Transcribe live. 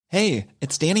Hey,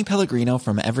 it's Danny Pellegrino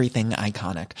from Everything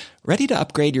Iconic. Ready to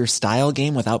upgrade your style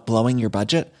game without blowing your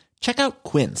budget? Check out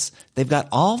Quince. They've got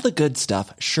all the good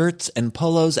stuff, shirts and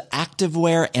polos,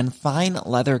 activewear, and fine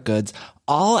leather goods,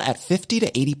 all at 50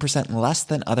 to 80% less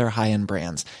than other high-end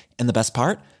brands. And the best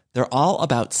part? They're all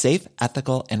about safe,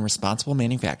 ethical, and responsible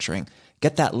manufacturing.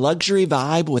 Get that luxury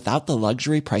vibe without the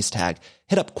luxury price tag.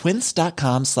 Hit up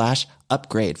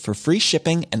quince.com/upgrade for free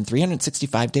shipping and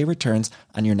 365-day returns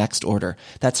on your next order.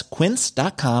 That's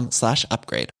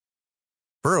quince.com/upgrade.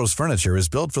 Burrow's furniture is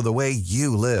built for the way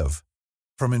you live.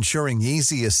 From ensuring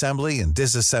easy assembly and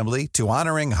disassembly to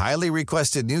honoring highly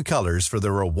requested new colors for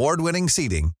their award-winning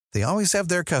seating, they always have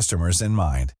their customers in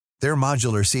mind. Their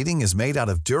modular seating is made out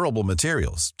of durable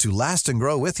materials to last and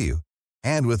grow with you.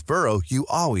 And with Burrow, you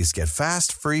always get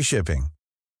fast, free shipping.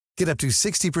 Get up to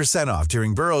 60% off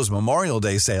during Burrow's Memorial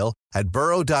Day sale at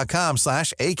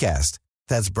burrow.com/ACAST.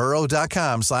 That's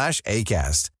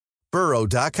burrow.com/ACAST.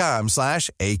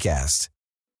 burrow.com/ACAST.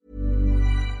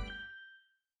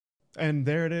 And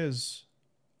there it is.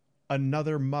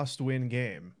 Another must-win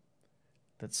game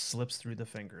that slips through the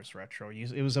fingers, Retro.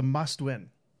 It was a must-win.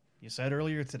 You said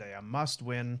earlier today, a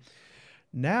must-win.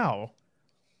 Now,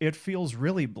 it feels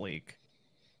really bleak.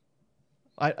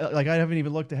 I haven't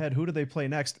even looked ahead. Who do they play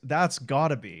next? That's got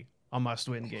to be a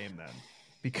must-win game then,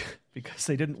 because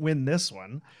they didn't win this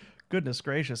one. Goodness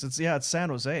gracious! It's San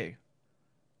Jose.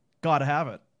 Gotta have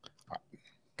it.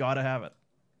 Gotta have it.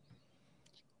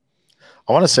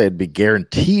 I want to say it'd be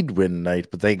guaranteed win night,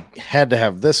 but they had to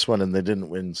have this one and they didn't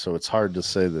win, so it's hard to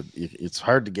say that. It's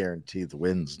hard to guarantee the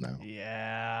wins now.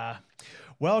 Yeah.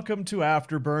 Welcome to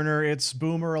Afterburner. It's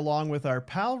Boomer along with our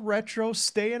pal Retro,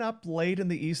 staying up late in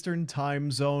the Eastern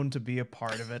time zone to be a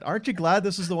part of it. Aren't you glad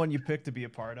this is the one you picked to be a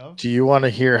part of? Do you want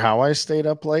to hear how I stayed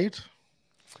up late?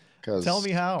 Tell me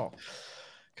how.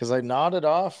 Because I nodded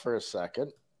off for a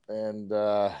second and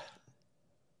I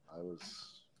was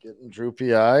getting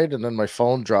droopy-eyed, and then my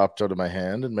phone dropped out of my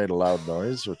hand and made a loud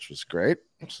noise, which was great.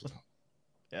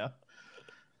 Yeah.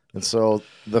 And so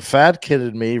the fat kid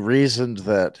in me reasoned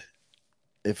that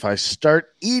if I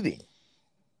start eating,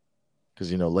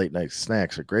 because, late night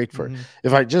snacks are great for it.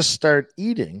 If I just start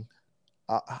eating,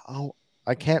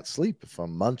 I can't sleep if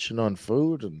I'm munching on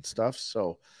food and stuff.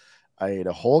 So I ate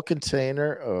a whole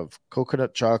container of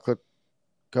coconut chocolate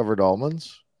covered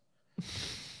almonds.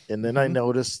 And then I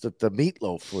noticed that the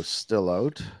meatloaf was still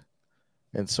out.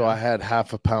 And so I had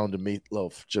half a pound of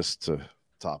meatloaf just to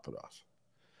top it off.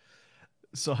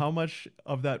 So how much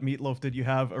of that meatloaf did you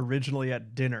have originally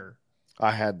at dinner?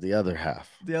 I had the other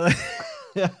half. The other...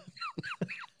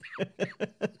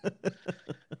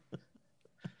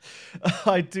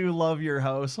 I do love your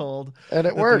household. And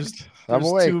it worked. There's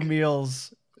awake. 2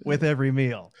 meals with every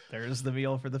meal. There's the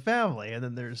meal for the family, and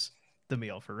then there's the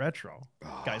meal for Retro.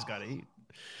 Guys got to eat.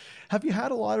 Have you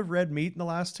had a lot of red meat in the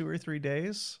last 2 or 3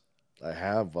 days? I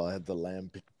have. I had the lamb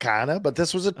picana, but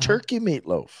this was a turkey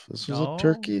meatloaf. This was a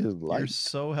turkey. You're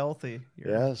so healthy.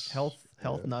 Yes. Health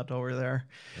nut over there.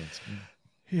 That's me.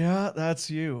 Yeah, that's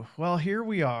you. Well, here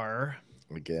we are.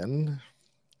 Again.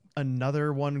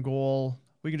 Another 1 goal.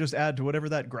 We can just add to whatever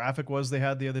that graphic was they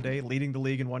had the other day, leading the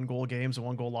league in 1 goal games and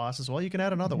 1 goal losses. Well, you can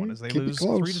add another one as they lose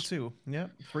 3-2. Yeah,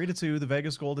 3-2. The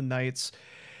Vegas Golden Knights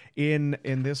in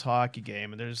this hockey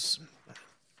game. And there's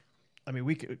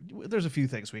a few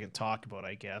things we can talk about,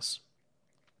 I guess.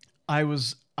 I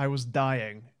was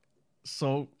dying.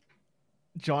 So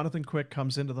Jonathan Quick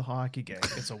comes into the hockey game.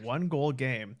 It's a 1 goal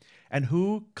game. And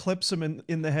who clips him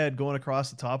in the head going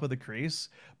across the top of the crease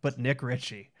but Nick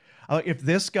Ritchie? If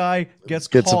this guy gets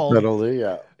called a penalty,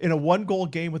 in a 1 goal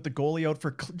game with the goalie out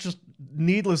for just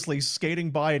needlessly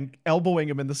skating by and elbowing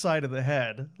him in the side of the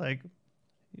head, like,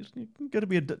 that would have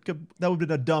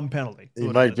been a dumb penalty.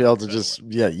 You might be able to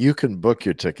you can book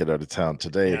your ticket out of town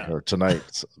today or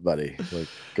tonight, buddy. Like,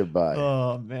 goodbye.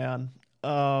 Oh, man.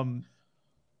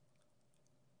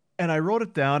 And I wrote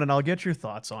it down, and I'll get your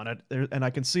thoughts on it. And I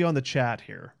can see on the chat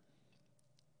here,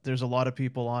 there's a lot of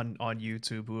people on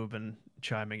YouTube who have been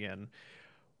chiming in.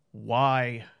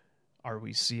 Why are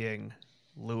we seeing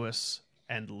Lewis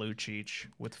and Lucic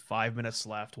with 5 minutes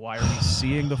left? Why are we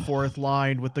seeing the 4th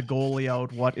line with the goalie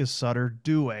out? What is Sutter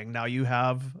doing? Now you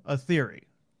have a theory.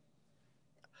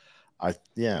 I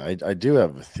do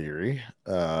have a theory.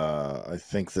 I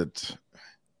think that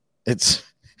I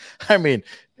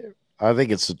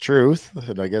think it's the truth,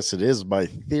 and I guess it is my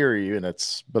theory,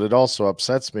 but it also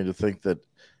upsets me to think that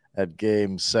at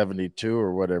game 72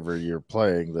 or whatever you're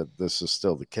playing, that this is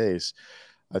still the case.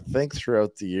 I think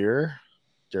throughout the year,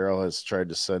 Darryl has tried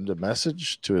to send a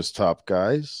message to his top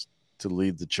guys to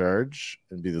lead the charge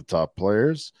and be the top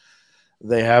players.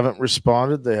 They haven't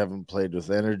responded. They haven't played with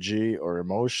energy or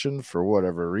emotion for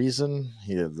whatever reason.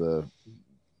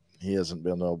 He hasn't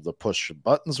been able to push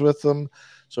buttons with them.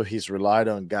 So he's relied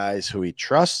on guys who he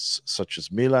trusts, such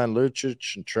as Milan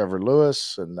Lucic and Trevor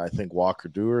Lewis. And I think Walker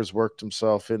Dewar's worked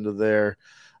himself into there.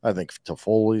 I think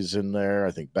Toffoli's in there.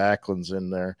 I think Backlund's in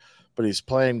there. But he's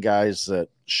playing guys that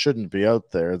shouldn't be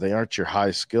out there. They aren't your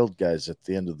high-skilled guys at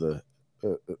the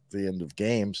end of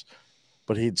games.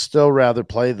 But he'd still rather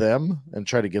play them and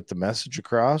try to get the message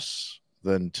across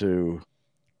than to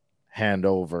hand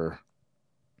over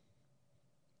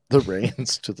the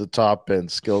reins to the top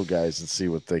end skill guys and see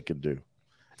what they can do.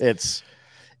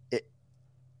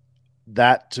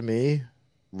 That to me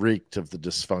reeked of the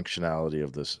dysfunctionality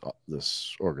of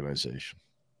this organization.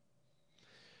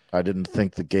 I didn't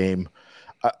think the game.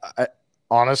 I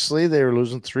honestly, they were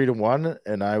losing 3-1,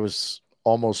 and I was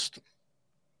almost.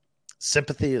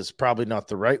 Sympathy is probably not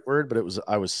the right word, but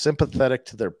I was sympathetic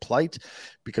to their plight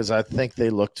because I think they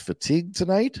looked fatigued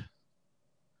tonight.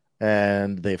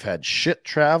 And they've had shit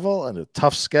travel and a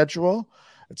tough schedule.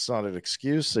 It's not an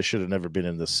excuse. They should have never been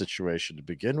in this situation to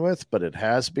begin with, but it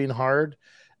has been hard.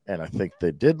 And I think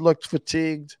they did look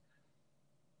fatigued.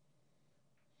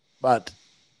 But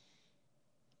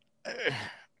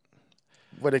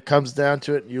when it comes down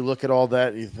to it, you look at all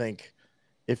that, you think,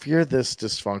 if you're this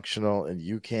dysfunctional and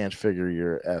you can't figure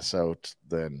your ass out,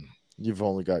 then you've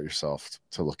only got yourself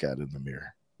to look at in the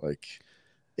mirror. Like,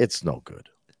 it's no good.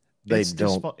 It's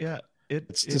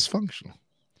dysfunctional.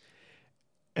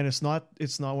 And it's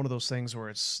not one of those things where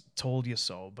it's told you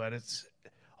so, but it's,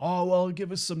 oh, well,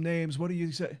 give us some names. What do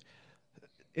you say?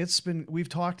 We've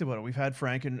talked about it. We've had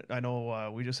Frank, and I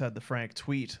know we just had the Frank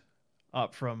tweet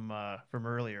up from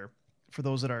earlier. For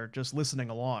those that are just listening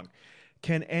along,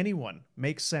 can anyone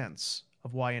make sense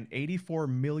of why an $84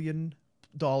 million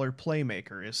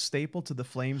playmaker is stapled to the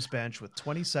Flames bench with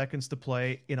 20 seconds to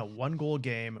play in a 1-goal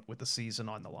game with the season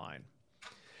on the line?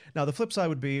 Now, the flip side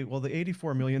would be, well, the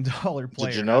 $84 million player.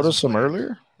 Did you notice him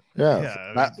earlier?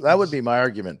 Yeah, that would be my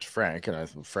argument, Frank.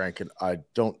 And I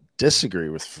don't disagree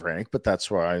with Frank, but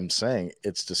that's why I'm saying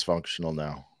it's dysfunctional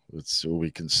now. We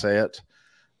can say it.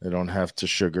 They don't have to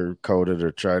sugarcoat it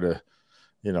or try to,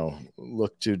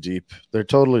 look too deep. They're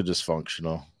totally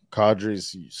dysfunctional.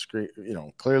 Kadri's,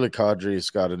 clearly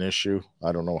Kadri's got an issue.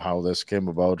 I don't know how this came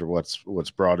about or what's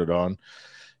brought it on.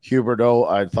 Huberdeau,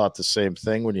 I thought the same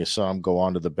thing when you saw him go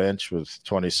onto the bench with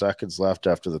 20 seconds left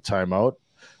after the timeout.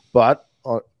 But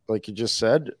like you just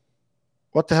said,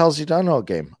 what the hell's he done all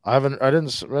game? I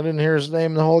didn't hear his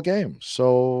name the whole game.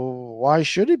 So why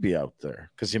should he be out there?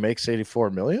 Because he makes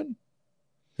 $84 million.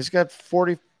 He's got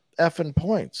 40 effing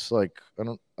points. Like I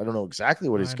don't know exactly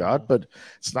what he's got, but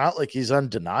it's not like he's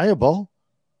undeniable.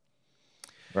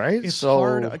 Right? It's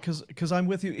hard because I'm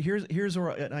with you. Here's where,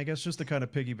 and I guess just to kind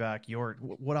of piggyback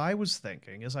what I was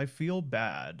thinking is I feel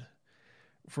bad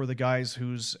for the guys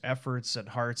whose efforts and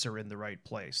hearts are in the right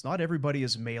place. Not everybody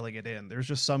is mailing it in. There's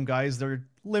just some guys that are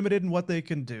limited in what they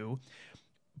can do.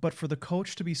 But for the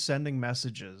coach to be sending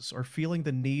messages or feeling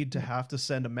the need to have to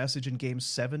send a message in game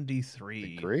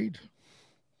 73. Agreed.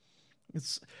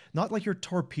 It's not like you're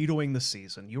torpedoing the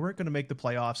season. You weren't going to make the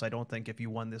playoffs, I don't think, if you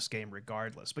won this game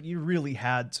regardless. But you really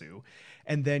had to.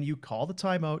 And then you call the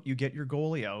timeout, you get your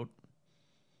goalie out,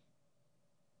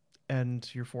 and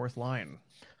your fourth line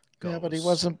goes. Yeah, but he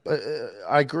wasn't.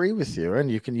 I agree with you. And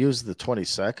you can use the 20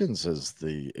 seconds as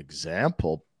the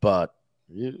example, but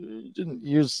you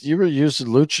were using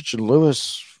Lucic and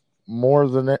Lewis more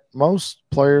than most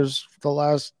players for the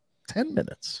last 10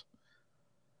 minutes.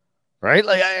 Right?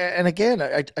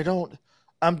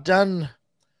 I'm done.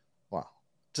 Well,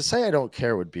 to say I don't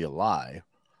care would be a lie,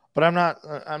 but I'm not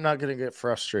going to get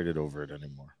frustrated over it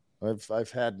anymore.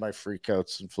 I've had my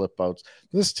freakouts and flip outs.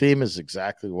 This team is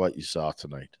exactly what you saw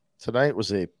tonight. Tonight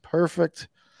was a perfect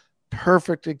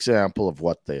example of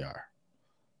what they are.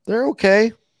 They're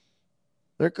okay.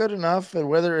 They're good enough. And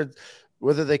whether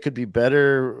they could be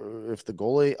better if the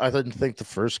goalie, I didn't think the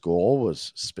first goal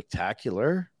was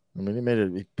spectacular. I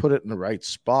mean, he put it in the right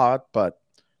spot, but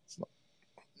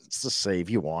it's the save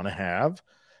you want to have.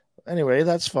 Anyway,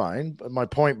 that's fine. But my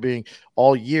point being,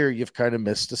 all year you've kind of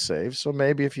missed a save. So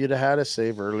maybe if you'd have had a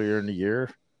save earlier in the year,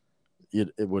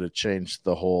 it would have changed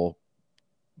the whole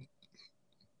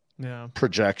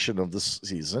projection of the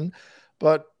season.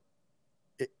 But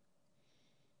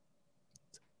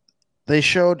they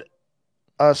showed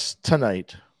us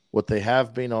tonight what they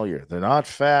have been all year. They're not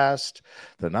fast.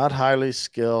 They're not highly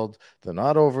skilled. They're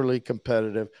not overly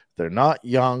competitive. They're not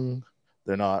young.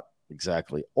 They're not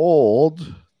exactly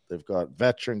old. They've got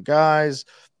veteran guys.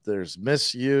 There's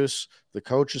misuse. The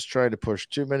coach is trying to push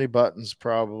too many buttons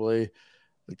probably.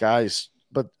 the guys,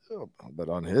 but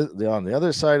on the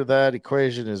other side of that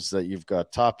equation is that you've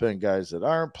got top end guys that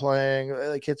aren't playing.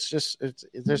 Like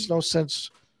there's no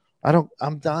sense.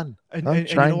 I'm done. I'm And you know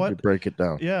trying to what? break it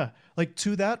down. Yeah, like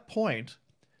to that point,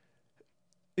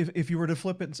 if you were to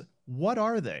flip it, and say, what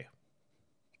are they?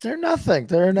 They're nothing.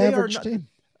 They're an They are average not. team.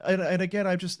 And again,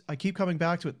 I keep coming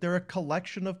back to it. They're a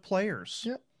collection of players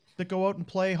Yeah. that go out and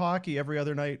play hockey every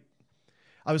other night.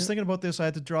 I was thinking about this. I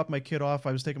had to drop my kid off.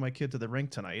 I was taking my kid to the rink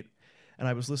tonight, and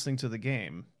I was listening to the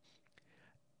game,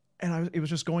 and it was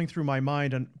just going through my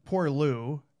mind. And poor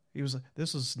Lou, he was like,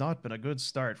 "This has not been a good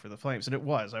start for the Flames," and it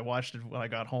was. I watched it when I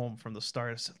got home from the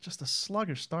start. It's just a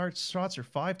sluggish start. Shots are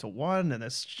 5-1, and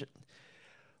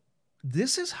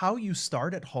this is how you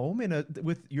start at home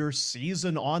with your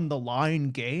season on the line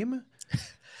game.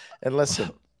 And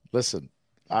listen.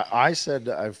 I said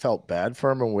I felt bad for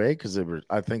them away because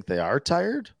I think they are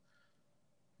tired.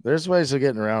 There's ways of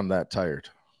getting around that tired.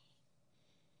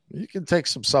 You can take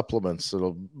some supplements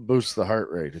that'll boost the heart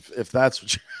rate if that's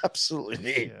what you absolutely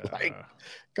need. Yeah. Like,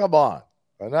 come on.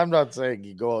 And I'm not saying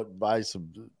you go out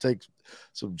and take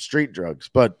some street drugs,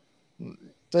 but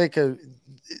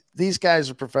these guys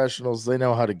are professionals. They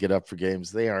know how to get up for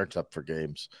games. They aren't up for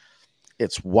games.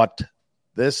 It's what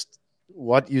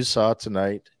you saw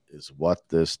tonight is what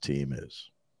this team is.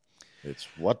 It's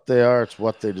what they are. It's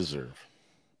what they deserve.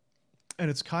 And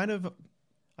it's kind of,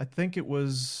 I think it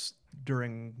was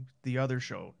during the other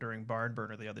show, during Barn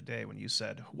Burner the other day, when you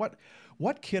said,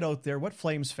 what kid out there, what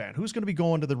Flames fan, who's going to be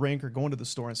going to the rink or going to the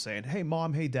store and saying, hey,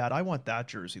 mom, hey, dad, I want that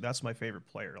jersey. That's my favorite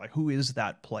player. Like, who is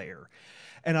that player?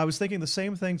 And I was thinking the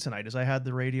same thing tonight as I had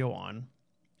the radio on,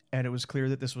 and it was clear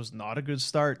that this was not a good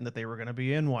start and that they were going to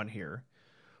be in one here.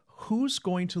 Who's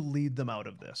going to lead them out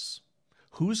of this?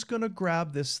 Who's going to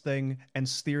grab this thing and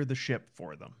steer the ship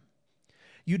for them?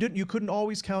 You couldn't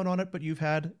always count on it, but you've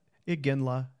had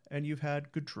Iginla and you've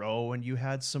had Gaudreau and you've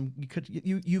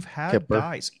had Kipper.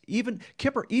 guys, even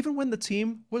Kipper, even when the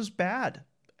team was bad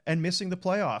and missing the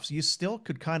playoffs, you still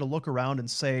could kind of look around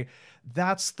and say,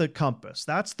 that's the compass.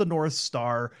 That's the North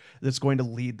Star that's going to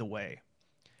lead the way.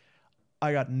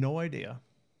 I got no idea.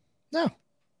 No.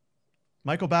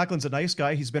 Michael Backlund's a nice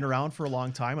guy. He's been around for a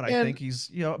long time, and I think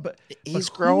he's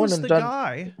grown and done.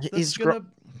 Guy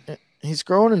he's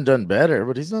grown and done better,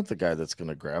 but he's not the guy that's going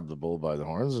to grab the bull by the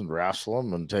horns and wrestle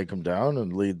him and take him down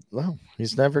and lead. No,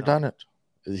 he's never done it.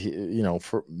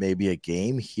 For maybe a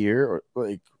game here or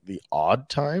like the odd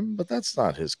time, but that's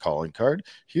not his calling card.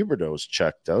 Huberdeau's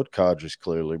checked out. Kadri's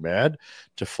clearly mad.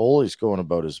 Toffoli's going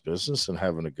about his business and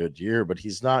having a good year, but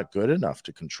he's not good enough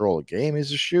to control a game.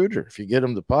 He's a shooter. If you get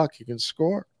him the puck, he can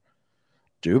score.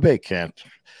 Dubé can't.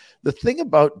 The thing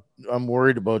I'm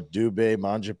worried about Dubé,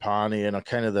 Mangiapane, and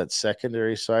kind of that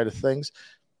secondary side of things.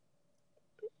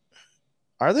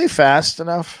 Are they fast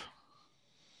enough?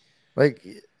 Like,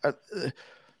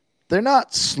 they're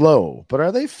not slow, but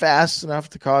are they fast enough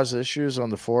to cause issues on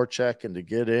the forecheck and to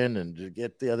get in and to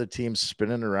get the other team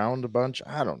spinning around a bunch?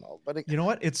 I don't know. But you know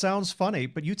what? It sounds funny,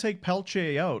 but you take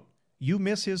Pelche out, you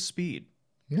miss his speed.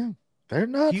 Yeah, they're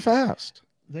not fast.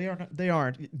 They aren't.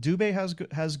 Dubé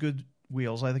has good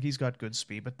wheels. I think he's got good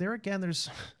speed, but there again,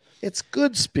 it's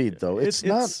good speed though. It's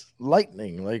not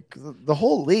lightning. Like the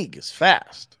whole league is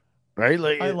fast. Right?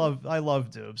 Like, I love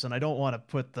Dubes, and I don't want to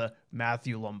put the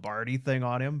Matthew Lombardi thing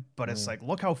on him, but it's like,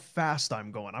 look how fast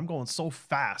I'm going. I'm going so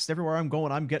fast. Everywhere I'm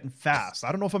going, I'm getting fast.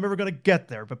 I don't know if I'm ever going to get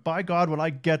there, but by God, when I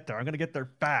get there, I'm going to get there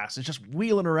fast. It's just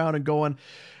wheeling around and going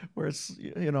where it's,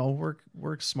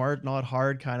 work smart, not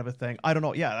hard kind of a thing. I don't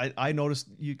know. Yeah, I noticed,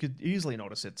 you could easily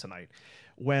notice it tonight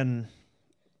when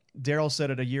Daryl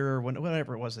said it a year or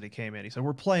whenever it was that he came in. He said,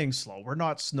 "We're playing slow. We're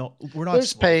not slow.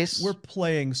 There's slow. pace. We're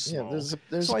playing slow." Yeah,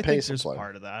 there's so I think there's play.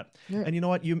 part of that. Yeah. And you know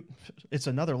what? It's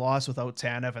another loss without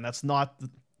Tanev, and that's not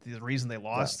the reason they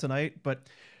lost tonight. But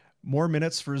more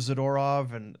minutes for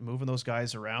Zadorov and moving those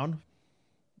guys around.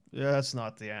 Yeah, that's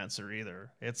not the answer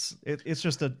either. It's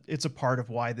just a part of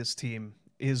why this team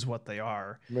is what they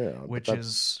are. Yeah,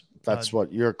 that's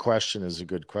what your question is. A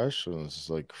good question. It's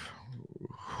like,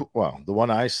 well, the one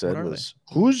I said was,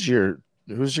 who's your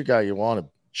guy you want to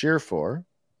cheer for?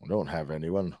 We don't have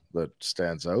anyone that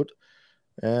stands out.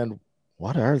 And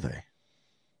what are they?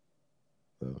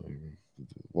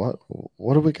 What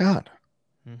do we got?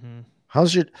 Mm-hmm.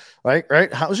 How's your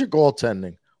How's your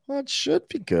goaltending? Well, it should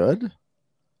be good.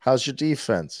 How's your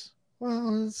defense?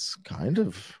 Well, it's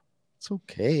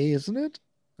okay, isn't it?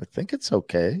 I think it's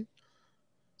okay.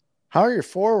 How are your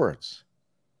forwards?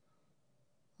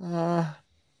 One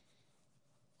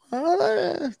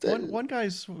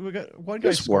guy's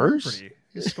worse. pretty.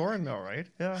 He's scoring though, right?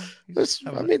 Yeah.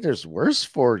 There's worse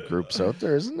forward groups out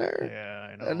there, isn't there? Yeah,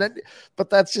 I know. And then, but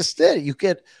that's just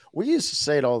it. We used to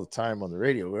say it all the time on the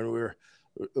radio when we were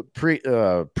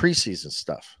preseason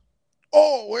stuff.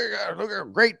 Oh, look at a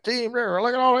great team there.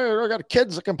 Look at all we got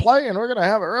kids that can play, and we're gonna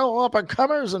have a real up and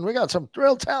comers, and we got some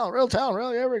real talent.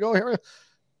 Really, here we go.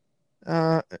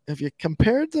 Have you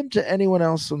compared them to anyone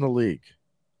else in the league?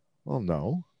 Well,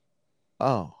 no.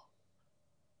 Oh,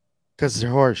 because they're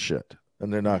horse shit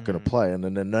and they're not going to play. And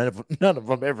then none of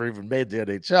them ever even made the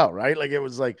NHL, right? Like it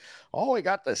was like, oh, we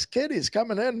got this kid. He's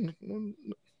coming in.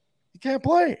 He can't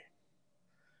play.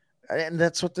 And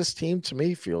that's what this team to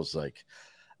me feels like.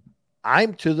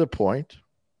 I'm to the point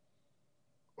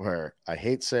where I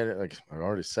hate saying it. Like I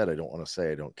already said, I don't want to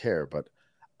say I don't care, but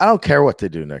I don't care what they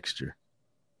do next year.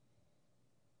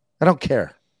 I don't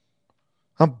care.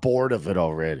 I'm bored of it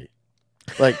already.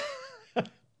 Like,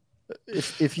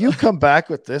 if you come back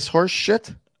with this horse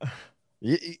shit,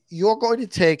 you're going to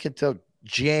take until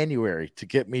January to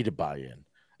get me to buy in.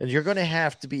 And you're going to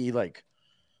have to be like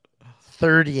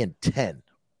 30-10.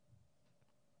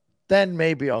 Then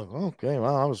maybe okay,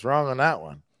 well, I was wrong on that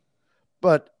one.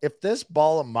 But if this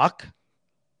ball of muck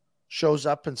shows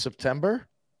up in September,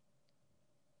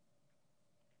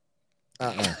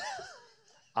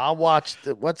 I'll watch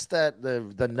the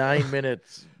 9-minute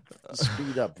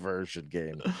speed up version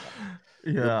game.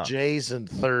 Yeah. Jays in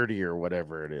 30 or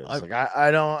whatever it is.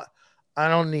 I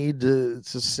don't need to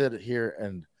sit here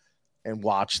and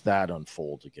watch that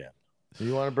unfold again.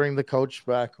 You want to bring the coach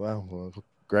back? Well,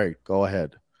 great. Go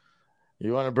ahead.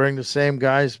 You want to bring the same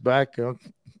guys back?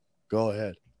 Go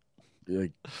ahead.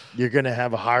 You're going to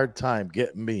have a hard time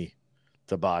getting me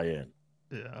to buy in.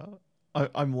 Yeah.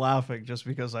 I'm laughing just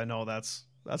because I know that's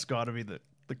got to be the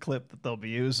clip that they'll be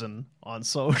using on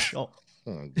social.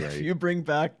 Oh, if you bring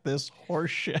back this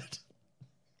horse shit,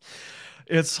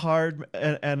 it's hard.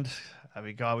 And I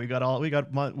mean, God, we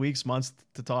got weeks, months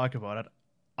to talk about it.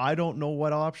 I don't know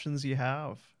what options you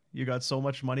have. You got so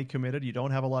much money committed. You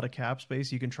don't have a lot of cap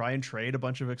space. You can try and trade a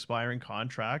bunch of expiring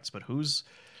contracts, but who's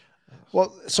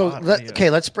well? So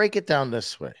let's break it down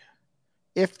this way.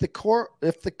 If the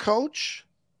coach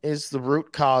is the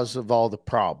root cause of all the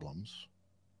problems,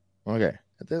 okay,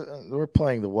 we're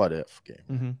playing the what if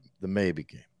game, the maybe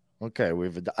game. Okay,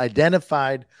 we've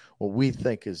identified what we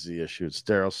think is the issue. It's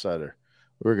Daryl Sutter.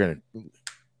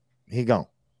 He gone.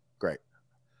 Great.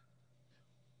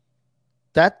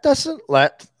 That doesn't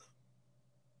let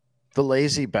the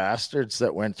lazy bastards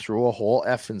that went through a whole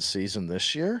effing season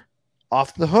this year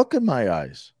off the hook in my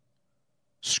eyes.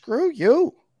 Screw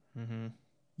you.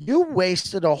 You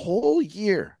wasted a whole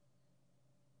year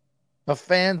of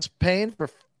fans paying for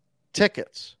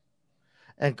tickets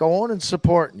and going and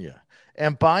supporting you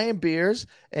and buying beers,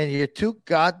 and you're too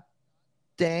god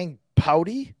dang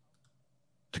pouty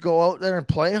to go out there and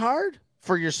play hard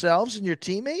for yourselves and your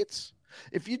teammates.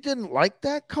 If you didn't like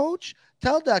that coach,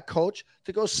 tell that coach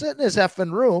to go sit in his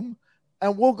effing room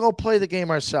and we'll go play the game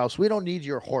ourselves. We don't need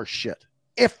your horse shit,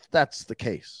 if that's the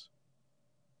case.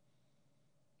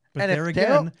 But and there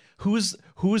again, who's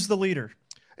the leader?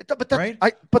 But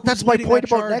that's my point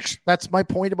about next. That's my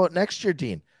point about next year,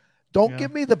 Dean. Don't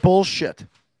give me the bullshit.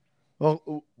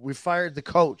 Well, we fired the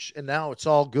coach and now it's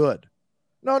all good.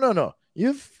 No.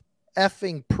 You've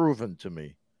effing proven to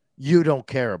me you don't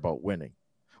care about winning.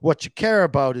 What you care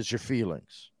about is your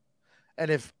feelings. And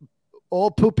if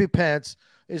old poopy pants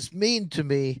is mean to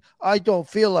me, I don't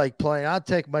feel like playing. I'll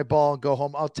take my ball and go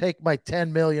home. I'll take my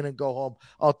 $10 million and go home.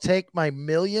 I'll take my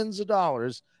millions of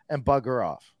dollars and bugger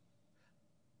off.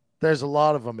 There's a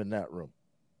lot of them in that room.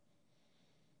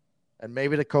 And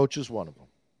maybe the coach is one of them.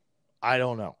 I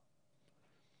don't know.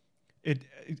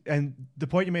 And the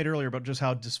point you made earlier about just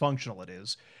how dysfunctional it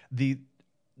is, the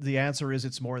answer is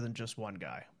it's more than just one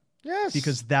guy. Yes.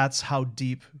 Because that's how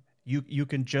deep you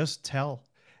can just tell.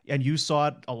 And you saw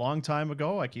it a long time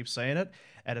ago. I keep saying it.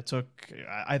 And it took,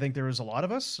 I think there was a lot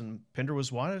of us, and Pinder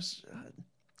was one.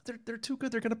 They're too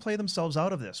good. They're going to play themselves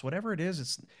out of this. Whatever it is,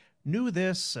 it's new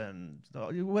this and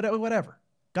whatever.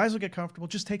 Guys will get comfortable.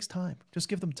 It just takes time. Just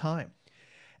give them time.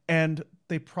 And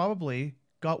they probably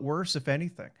got worse, if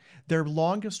anything. Their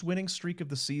longest winning streak of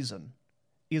the season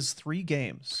is 3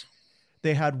 games.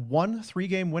 They had 1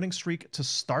 3-game winning streak to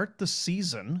start the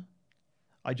season.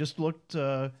 I just looked,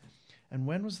 and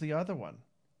when was the other one?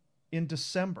 In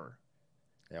December.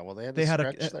 Yeah, well, they had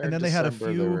a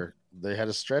few. They had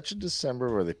a stretch in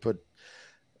December where they put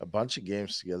a bunch of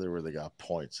games together where they got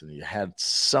points, and you had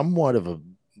somewhat of a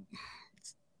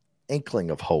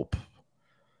inkling of hope.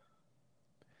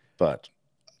 But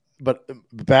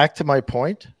back to my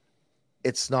point,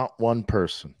 it's not one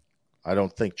person. I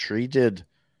don't think Tree did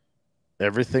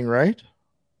everything right.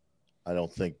 I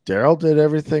don't think Daryl did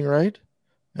everything right.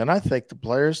 And I think the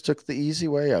players took the easy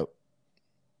way out.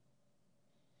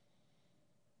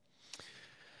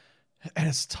 And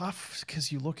it's tough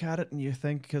because you look at it and you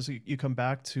think, because you come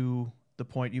back to the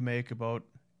point you make about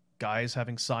guys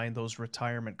having signed those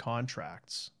retirement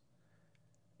contracts.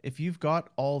 If you've got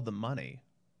all the money,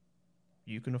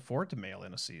 you can afford to mail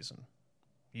in a season.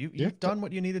 You've done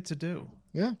what you needed to do.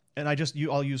 Yeah. And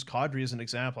I'll use Kadri as an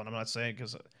example, and I'm not saying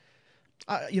because,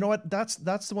 you know what, that's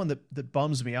the one that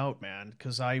bums me out, man,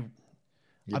 because I've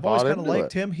always kind of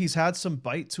liked him. He's had some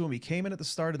bite to him. He came in at the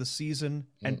start of the season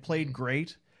and played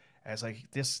great. As like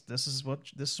this is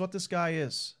what this guy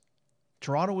is.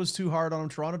 Toronto was too hard on him.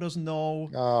 Toronto doesn't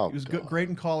know. He was great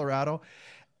in Colorado,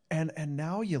 and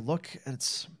now you look,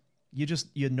 it's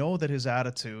you know that his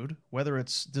attitude, whether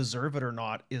it's deserve it or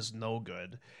not, is no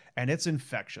good, and it's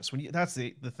infectious. That's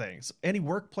the thing. So any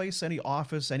workplace, any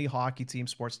office, any hockey team,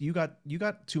 sports, you got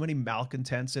too many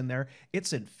malcontents in there.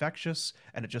 It's infectious,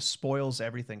 and it just spoils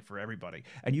everything for everybody,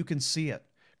 and you can see it.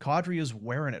 Kadri is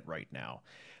wearing it right now,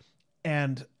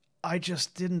 and I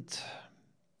didn't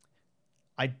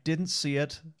see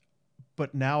it,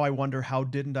 but now I wonder, how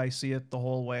didn't I see it the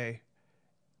whole way?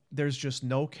 There's just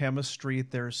no chemistry.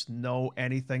 There's no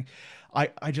anything. I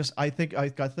think I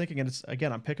got thinking, and it's,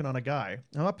 again, I'm picking on a guy.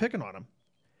 I'm not picking on him.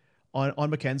 On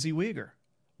Mackenzie Weegar.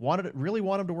 Really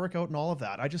wanted him to work out and all of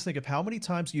that. I just think of how many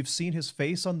times you've seen his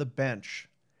face on the bench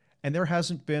and there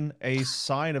hasn't been a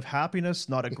sign of happiness,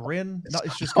 not a grin.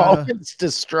 It's just always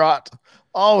distraught.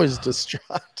 Always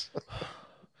distraught.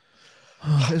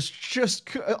 It's just,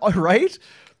 right?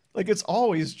 Like, it's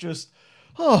always just,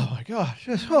 oh my gosh.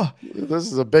 This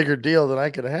is a bigger deal than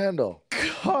I could handle.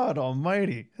 God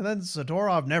almighty. And then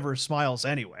Zadorov never smiles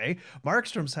anyway.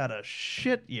 Markstrom's had a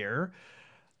shit year.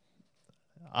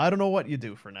 I don't know what you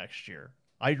do for next year.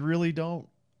 I really don't.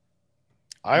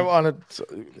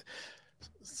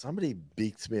 Somebody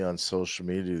beaked me on social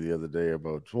media the other day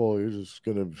about, well, you're just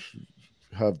going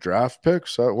to have draft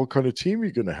picks. What kind of team are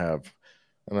you going to have?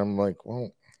 And I'm like,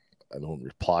 well, I don't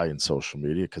reply in social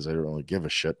media because I don't really give a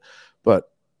shit.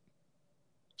 But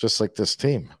just like this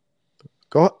team,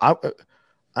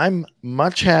 I'm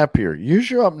much happier. You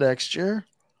show up next year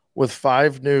with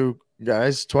 5 new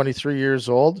guys, 23 years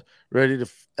old, ready to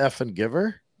F and give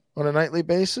her on a nightly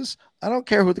basis. I don't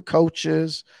care who the coach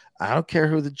is. I don't care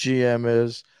who the GM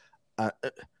is.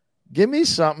 Give me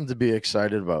something to be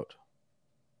excited about.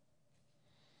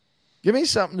 Give me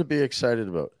something to be excited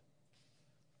about.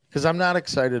 Because I'm not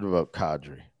excited about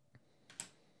Kadri.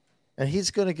 And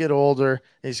he's going to get older.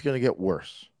 And he's going to get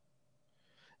worse.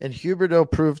 And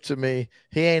Huberdeau proved to me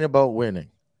he ain't about winning.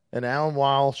 And Alan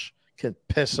Walsh can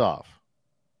piss off.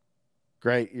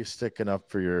 Great, you're sticking up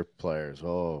for your players.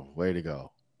 Oh, way to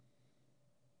go.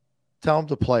 Tell him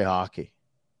to play hockey.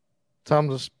 Tell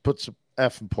him to put some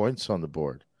effing points on the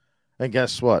board. And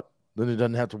guess what? Then he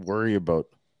doesn't have to worry about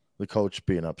the coach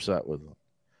being upset with him.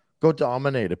 Go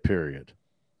dominate a period.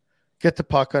 Get the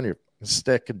puck on your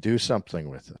stick and do something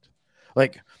with it.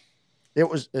 Like,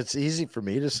 it's easy for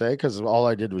me to say because all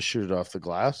I did was shoot it off the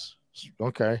glass.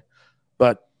 Okay.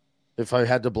 But if I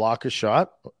had to block a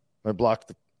shot, I blocked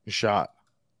the shot.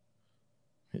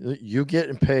 You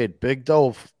getting paid big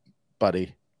dough,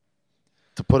 buddy,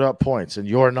 to put up points, and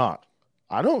you're not.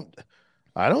 I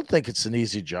don't think it's an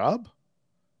easy job,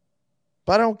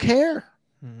 but I don't care.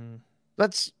 Mm-hmm.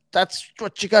 That's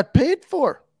what you got paid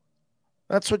for.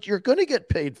 That's what you're going to get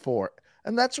paid for.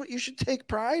 And that's what you should take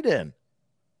pride in,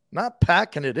 not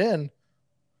packing it in.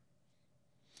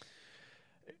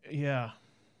 Yeah.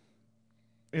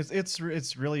 It's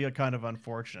really a kind of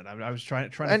unfortunate. I was trying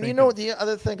to And think the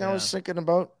other thing I was thinking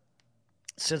about,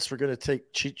 since we're going to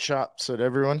take cheat shots at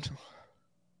everyone,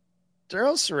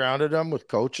 Daryl surrounded him with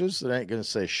coaches that ain't going to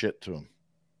say shit to him.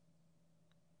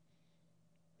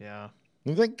 Yeah.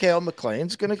 You think Cale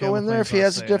McLean's going to go in there if he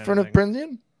has a different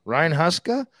opinion? Ryan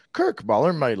Huska? Kirk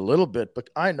Muller might a little bit, but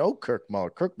I know Kirk Muller.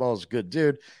 Kirk Muller's a good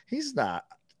dude. He's not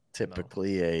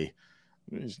typically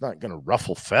he's not going to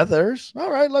ruffle feathers.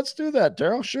 All right, let's do that,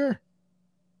 Daryl. Sure.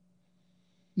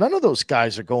 None of those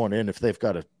guys are going in if they've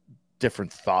got a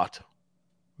different thought,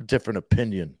 a different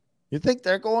opinion. You think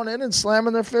they're going in and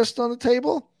slamming their fist on the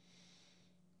table?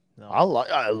 No.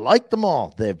 I like them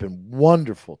all. They've been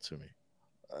wonderful to me.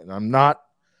 And I'm not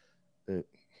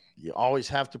you always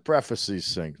have to preface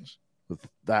these things with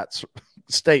that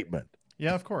statement.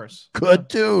 Yeah, of course. Good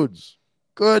dudes.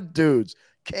 Good dudes.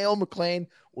 Cale McLean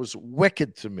was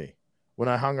wicked to me when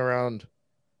I hung around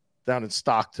down in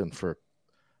Stockton for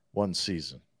one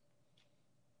season.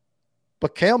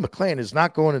 But Cale McLean is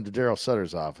not going into Daryl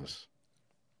Sutter's office.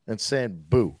 and saying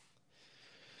boo.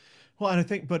 Well, and I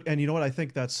think, and you know what? I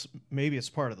think that's maybe it's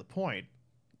part of the point.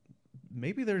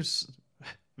 Maybe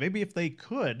if they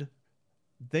could,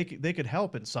 they could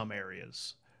help in some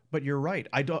areas. But you're right.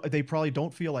 They probably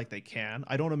don't feel like they can.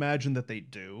 I don't imagine that they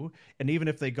do. And even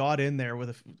if they got in there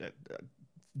with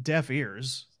deaf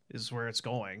ears, is where it's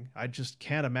going. I just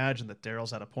can't imagine that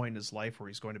Daryl's at a point in his life where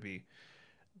he's going to be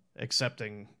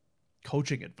accepting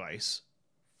coaching advice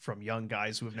from young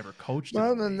guys who have never coached.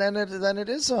 Well, and then it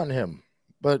is on him.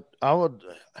 But I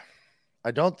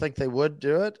don't think they would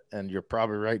do it. And you're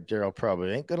probably right. Daryl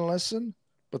probably ain't going to listen.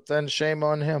 But then shame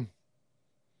on him.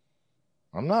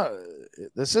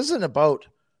 This isn't about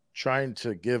trying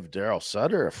to give Daryl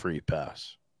Sutter a free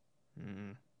pass.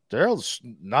 Mm-hmm. Daryl's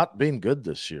not been good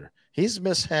this year. He's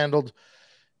mishandled.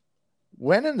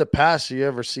 When in the past do you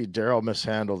ever see Daryl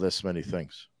mishandle this many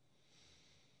things?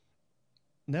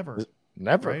 Never.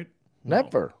 Right?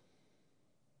 No.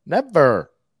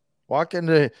 Never.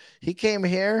 He came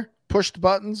here, pushed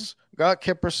buttons, got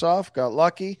Kiprusoff, got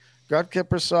lucky, got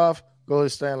Kiprusoff, go to the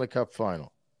Stanley Cup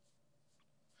final.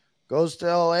 Goes to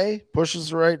LA, pushes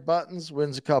the right buttons,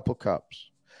 wins a couple cups.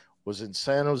 Was in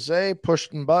San Jose,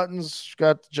 pushing buttons,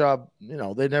 got the job.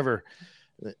 They never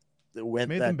went.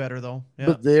 Made them better though. Yeah.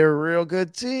 But they're a real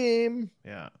good team.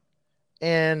 Yeah.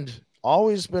 And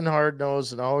always been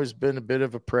hard-nosed and always been a bit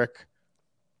of a prick.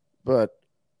 But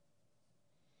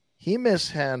he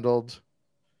mishandled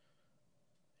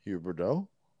Huberdeau.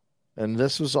 And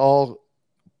this was all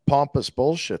pompous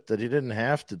bullshit that he didn't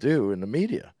have to do in the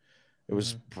media. It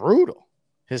was brutal.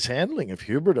 His handling of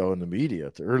Huberdeau in the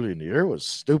media early in the year was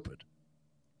stupid.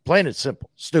 Plain and simple.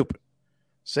 Stupid.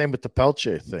 Same with the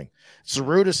Pelche thing. It's the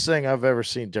rudest thing I've ever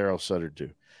seen Daryl Sutter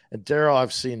do. And Daryl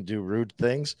I've seen do rude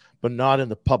things, but not in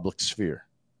the public sphere.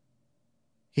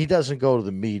 He doesn't go to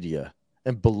the media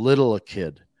and belittle a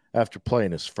kid after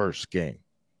playing his first game.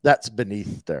 That's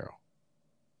beneath Daryl.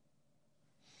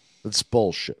 That's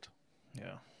bullshit.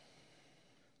 Yeah.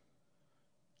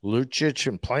 Lucic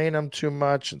and playing him too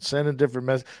much and sending different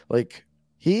messages. Like,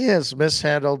 he has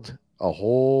mishandled a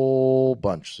whole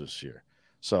bunch this year.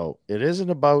 So it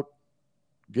isn't about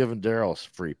giving Daryl a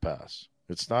free pass.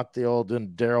 It's not the old "in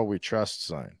Daryl we trust"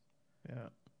 sign. Yeah.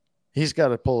 He's got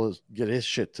to get his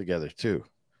shit together too.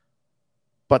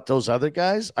 But those other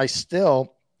guys, I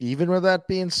still, even with that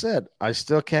being said, I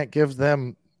still can't give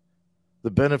them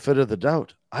the benefit of the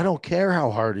doubt. I don't care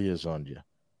how hard he is on you.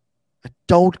 I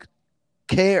don't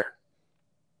care.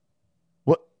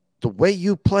 The way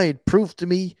you played proved to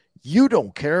me you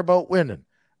don't care about winning,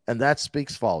 and that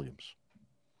speaks volumes.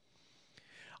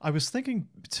 I was thinking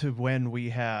to when we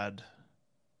had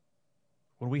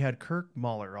Kirk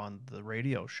Muller on the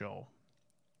radio show,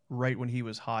 right when he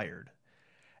was hired,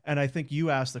 and I think you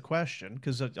asked the question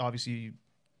because obviously you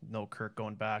know Kirk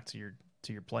going back to your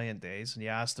playing days, and you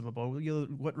asked him about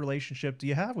what relationship do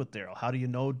you have with Daryl? How do you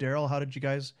know Daryl? How did you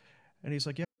guys? And he's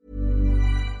like, yeah.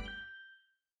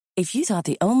 If you thought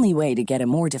the only way to get a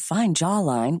more defined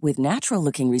jawline with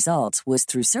natural-looking results was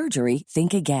through surgery,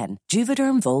 think again.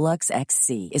 Juvederm Volux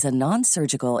XC is a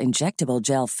non-surgical injectable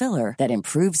gel filler that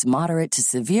improves moderate to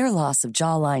severe loss of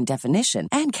jawline definition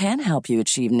and can help you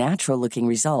achieve natural-looking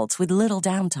results with little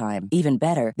downtime. Even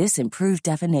better, this improved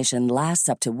definition lasts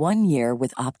up to 1 year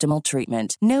with optimal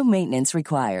treatment. No maintenance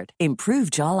required. Improve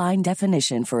jawline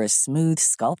definition for a smooth,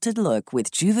 sculpted look with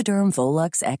Juvederm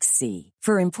Volux XC.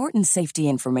 For important safety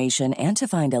information and to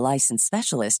find a licensed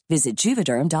specialist, visit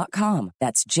Juvederm.com.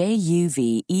 That's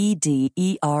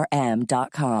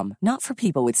JUVEDERM.com. Not for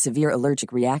people with severe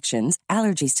allergic reactions,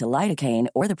 allergies to lidocaine,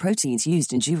 or the proteins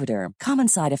used in Juvederm. Common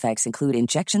side effects include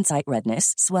injection site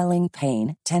redness, swelling,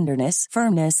 pain, tenderness,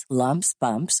 firmness, lumps,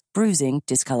 bumps, bruising,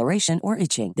 discoloration, or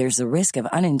itching. There's a risk of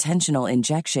unintentional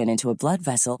injection into a blood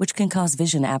vessel, which can cause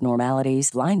vision abnormalities,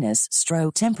 blindness,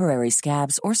 stroke, temporary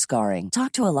scabs, or scarring.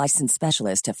 Talk to a licensed specialist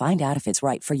to find out if it's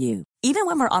right for you. Even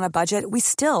when we're on a budget, we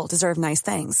still deserve nice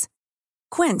things.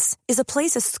 Quince is a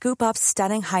place to scoop up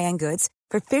stunning high-end goods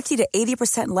for 50 to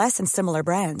 80% less than similar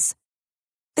brands.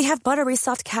 They have buttery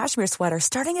soft cashmere sweaters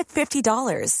starting at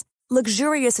 $50,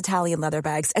 luxurious Italian leather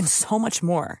bags, and so much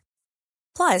more.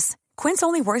 Plus, Quince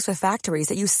only works with factories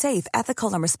that use safe,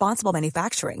 ethical, and responsible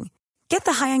manufacturing. Get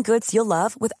the high-end goods you'll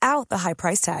love without the high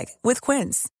price tag with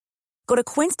Quince. Go to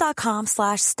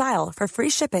quince.com/style for free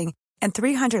shipping and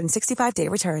 365-day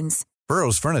returns.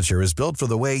 Burrow's furniture is built for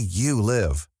the way you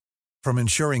live. From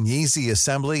ensuring easy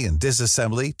assembly and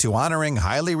disassembly to honoring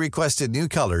highly requested new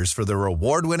colors for their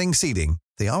award-winning seating,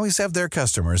 they always have their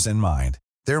customers in mind.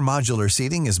 Their modular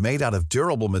seating is made out of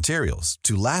durable materials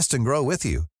to last and grow with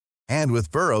you. And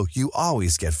with Burrow, you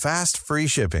always get fast, free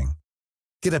shipping.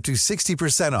 Get up to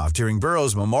 60% off during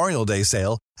Burrow's Memorial Day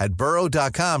sale at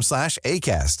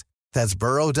burrow.com/ACAST. That's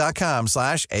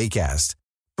burrow.com/ACAST.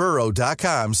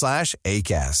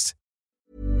 burrow.com/ACAST.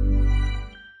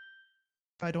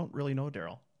 I don't really know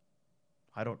Daryl.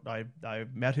 I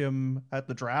met him at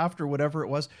the draft or whatever it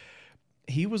was.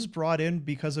 He was brought in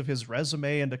because of his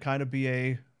resume and to kind of be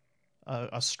a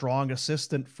strong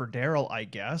assistant for Daryl, I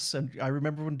guess. And I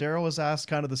remember when Daryl was asked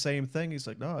kind of the same thing. He's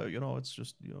like, no, it's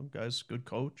just, guys, good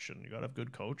coach, and you got to have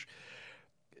good coach.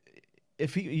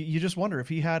 You just wonder if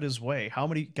he had his way, how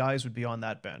many guys would be on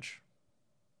that bench?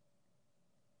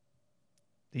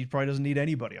 He probably doesn't need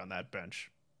anybody on that bench.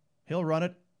 He'll run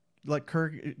it like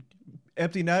Kirk,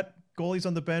 empty net, goalies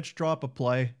on the bench, drop a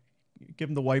play, give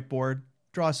him the whiteboard,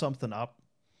 draw something up.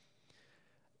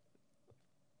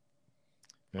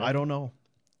 Yeah. I don't know.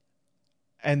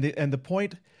 And the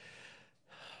point,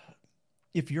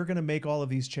 if you're going to make all of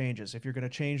these changes, if you're going to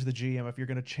change the GM, if you're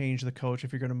going to change the coach,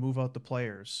 if you're going to move out the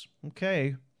players,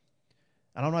 okay.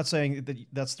 And I'm not saying that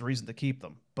that's the reason to keep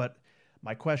them, but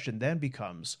my question then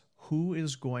becomes, who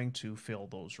is going to fill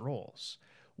those roles?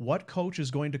 What coach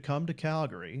is going to come to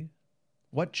Calgary?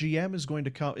 What GM is going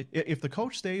to come? If the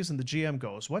coach stays and the GM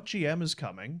goes, what GM is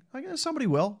coming? I guess somebody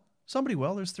will. Somebody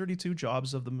will. There's 32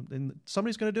 jobs of them, and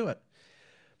somebody's going to do it.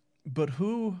 But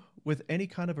who, with any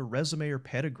kind of a resume or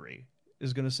pedigree,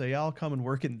 is going to say, I'll come and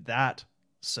work in that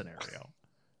scenario?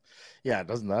 Yeah,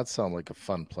 doesn't that sound like a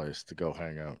fun place to go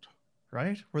hang out?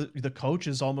 Right? Where the coach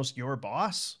is almost your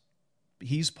boss.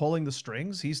 He's pulling the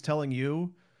strings. He's telling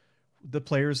you the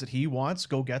players that he wants,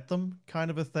 go get them,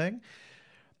 kind of a thing.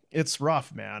 It's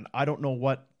rough, man. I don't know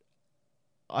what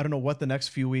the next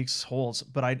few weeks holds,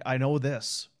 but I know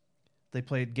this. They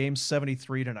played game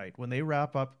 73 tonight. When they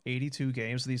wrap up 82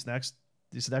 games, these next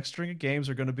string of games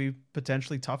are going to be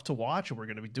potentially tough to watch, and we're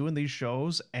going to be doing these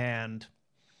shows, and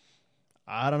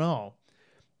I don't know.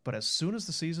 But as soon as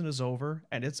the season is over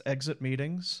and it's exit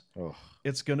meetings,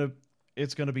 it's going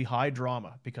to be high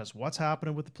drama, because what's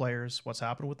happening with the players, what's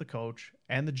happening with the coach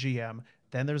and the GM,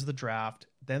 then there's the draft,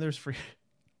 then there's free.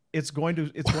 It's going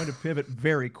to pivot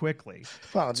very quickly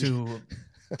to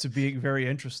being very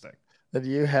interesting. And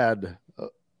you had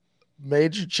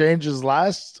major changes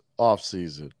last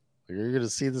offseason. You're going to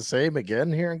see the same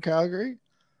again here in Calgary?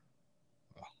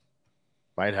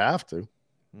 Might have to.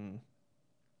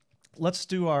 Let's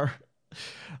do our...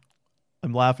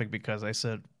 I'm laughing because I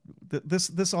said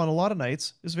this on a lot of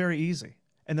nights is very easy.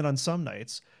 And then on some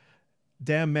nights,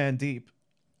 damn Mandeep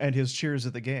and his cheers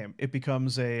of the game, it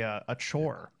becomes a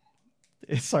chore.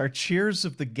 It's our cheers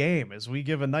of the game as we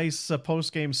give a nice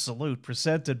post-game salute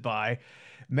presented by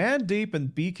Mandeep and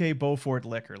BK Beaufort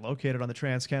Liquor, located on the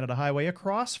Trans-Canada Highway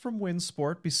across from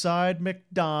Winsport beside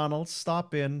McDonald's.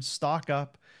 Stop in, stock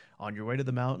up on your way to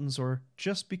the mountains, or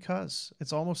just because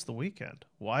it's almost the weekend.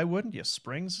 Why wouldn't you?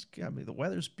 The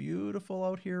weather's beautiful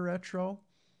out here, Retro.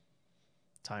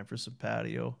 Time for some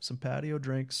patio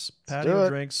drinks.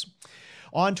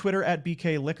 On Twitter at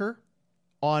BK Liquor.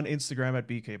 On Instagram at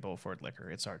BK Beaufort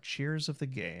Liquor. It's our cheers of the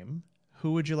game.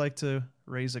 Who would you like to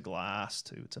raise a glass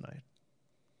to tonight?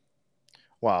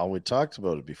 Wow, we talked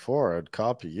about it before. I'd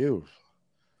copy you.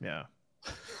 Yeah.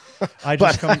 I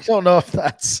don't know if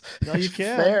that's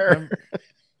fair.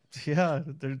 Yeah,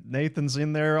 Nathan's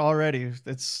in there already.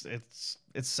 It's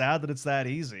sad that it's that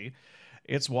easy.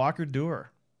 It's Walker Duehr.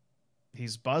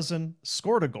 He's buzzing.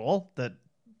 Scored a goal that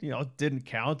didn't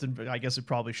count, and I guess it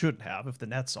probably shouldn't have if the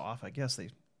net's off. I guess they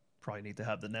probably need to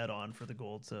have the net on for the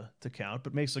goal to count,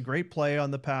 but makes a great play on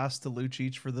the pass to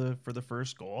Lucic for the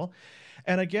first goal.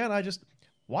 And again,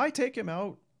 why take him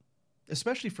out,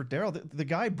 especially for Daryl? The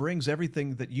guy brings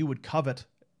everything that you would covet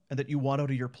and that you want out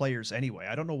of your players anyway.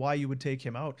 I don't know why you would take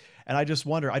him out. And I just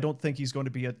wonder, I don't think he's going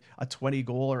to be a 20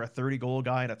 goal or a 30 goal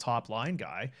guy and a top line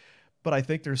guy, but I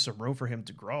think there's some room for him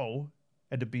to grow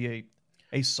and to be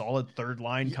a solid third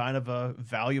line kind of a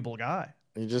valuable guy.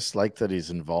 You just like that he's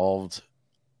involved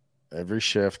every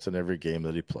shift and every game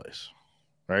that he plays,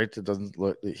 right? It doesn't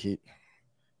look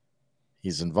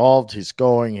he's involved. He's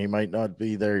going. He might not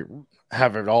be there,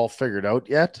 have it all figured out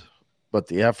yet, but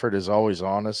the effort is always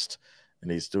honest,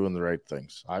 and he's doing the right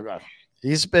things.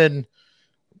 He's been,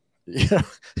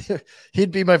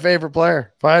 he'd be my favorite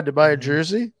player if I had to buy a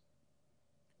jersey.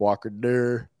 Walker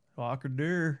Duehr,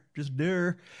 just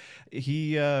Duehr.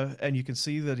 He and you can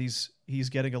see that he's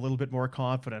getting a little bit more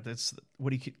confident. It's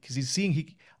because he's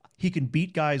seeing he can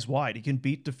beat guys wide. He can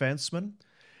beat defensemen,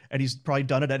 and he's probably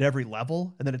done it at every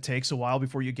level. And then it takes a while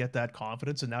before you get that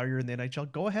confidence. And now you're in the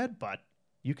NHL. Go ahead, bud.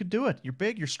 You can do it. You're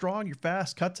big. You're strong. You're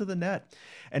fast. Cut to the net.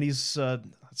 And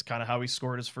that's kind of how he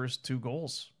scored his first 2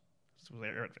 goals.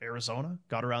 Arizona,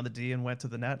 got around the D and went to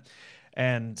the net.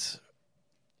 And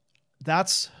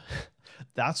that's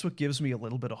what gives me a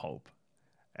little bit of hope.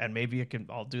 And maybe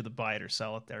I'll do the buy it or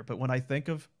sell it there. But when I think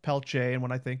of Pelche and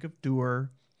when I think of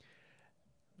Dewar,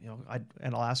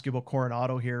 and I'll ask you about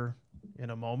Coronado here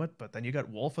in a moment, but then you got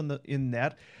Wolf in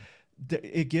net.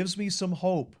 It gives me some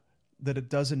hope that it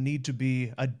doesn't need to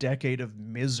be a decade of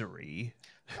misery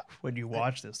when you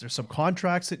watch this. There's some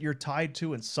contracts that you're tied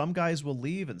to, and some guys will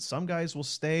leave and some guys will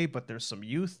stay, but there's some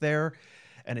youth there.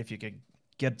 And if you could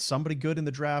get somebody good in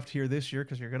the draft here this year,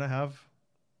 because you're going to have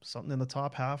something in the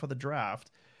top half of the draft,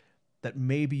 that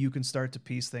maybe you can start to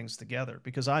piece things together.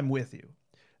 Because I'm with you.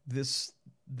 This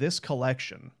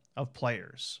collection of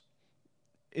players,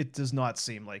 it does not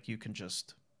seem like you can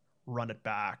just run it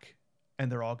back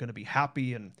and they're all going to be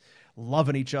happy and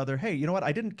loving each other. Hey, you know what?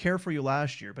 I didn't care for you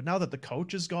last year, but now that the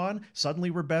coach is gone, suddenly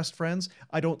we're best friends.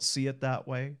 I don't see it that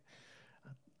way.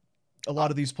 A lot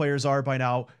of these players are by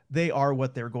now, they are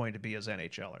what they're going to be as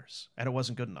NHLers, and it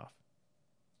wasn't good enough.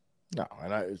 No,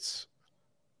 and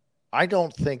I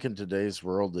don't think in today's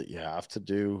world that you have to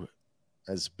do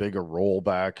as big a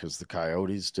rollback as the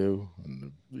Coyotes do.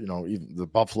 And, even the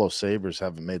Buffalo Sabres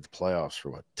haven't made the playoffs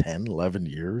for 10, 11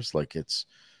 years. Like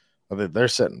they're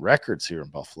setting records here in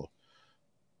Buffalo.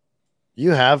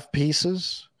 You have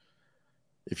pieces.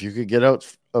 If you could get out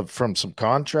from some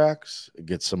contracts,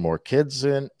 get some more kids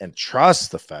in, and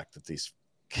trust the fact that these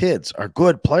kids are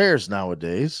good players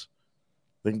nowadays,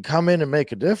 they can come in and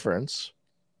make a difference.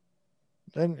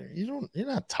 Then you're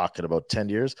not talking about 10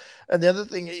 years. And the other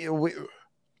thing,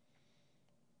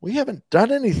 we haven't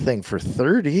done anything for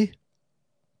 30.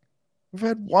 We've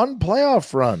had one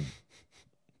playoff run.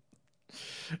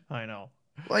 I know.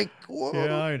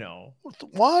 Yeah, I know.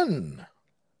 One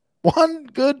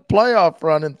good playoff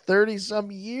run in 30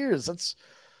 some years.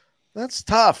 That's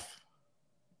tough.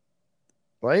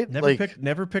 Right?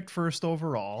 Never picked first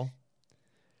overall.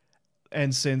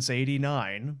 And since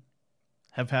 89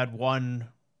 have had one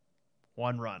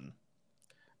run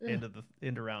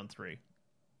into round 3.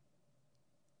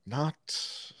 Not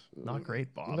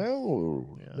great, Bob.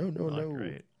 No.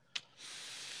 Great.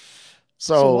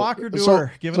 So Walker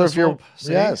Dewar, giving us hope.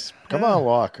 Yes, come on,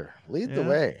 Walker. Lead the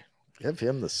way. Give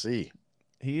him the C.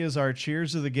 He is our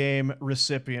Cheers of the Game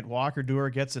recipient. Walker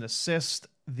Dewar gets an assist.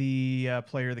 The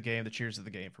player of the game, the Cheers of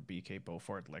the Game for BK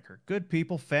Beaufort Liquor. Good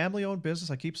people, family-owned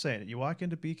business. I keep saying it. You walk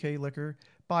into BK Liquor,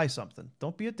 buy something.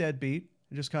 Don't be a deadbeat.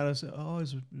 You just kind of say,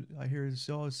 I hear this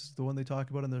is the one they talk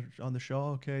about on the show.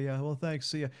 Okay, yeah, well, thanks.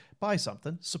 See ya. Buy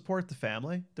something. Support the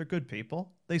family. They're good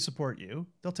people. They support you.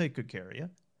 They'll take good care of you.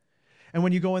 And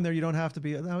when you go in there, you don't have to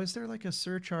be, now, is there like a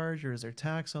surcharge or is there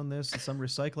tax on this and some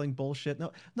recycling bullshit?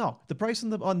 No. The price on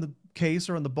the case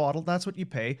or on the bottle, that's what you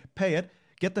pay. Pay it,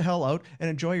 get the hell out and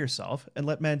enjoy yourself and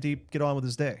let Mandeep get on with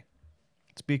his day.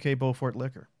 It's BK Beaufort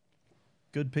Liquor.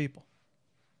 Good people.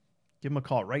 Give him a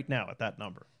call right now at that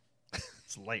number.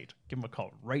 It's late. Give him a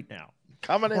call right now.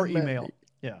 Coming in. Or email.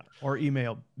 Yeah. Or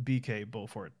email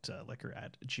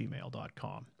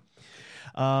bkbeaufortliquor@gmail.com.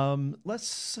 I'm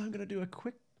going to do a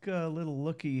quick little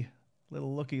looky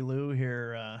loo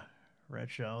here,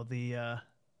 Retro. The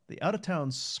out of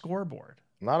town scoreboard.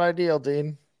 Not ideal,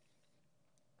 Dean.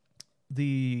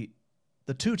 The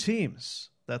two teams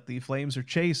that the Flames are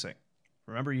chasing.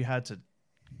 Remember, you had to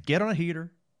get on a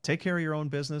heater, take care of your own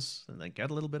business, and then get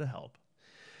a little bit of help.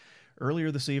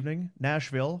 Earlier this evening,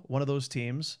 Nashville, one of those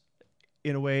teams,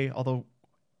 in a way, although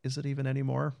is it even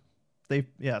anymore? So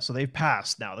they've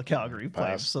passed now, the Calgary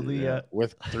Flames. So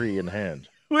with 3 in hand.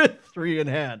 With 3 in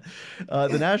hand.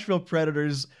 The Nashville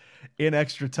Predators in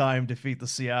extra time defeat the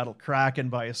Seattle Kraken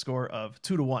by a score of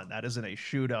 2-1. That is in a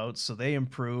shootout. So they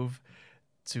improve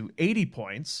to 80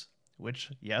 points,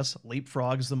 which, yes,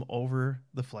 leapfrogs them over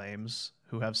the Flames,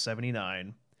 who have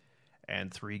 79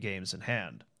 and 3 games in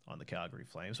hand on the Calgary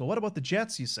Flames. Well, what about the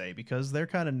Jets, you say? Because they're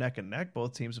kind of neck and neck.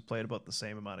 Both teams have played about the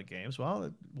same amount of games.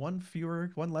 Well, one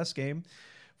less game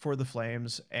for the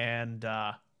Flames. And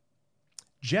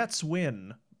Jets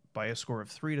win by a score of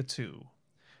 3-2.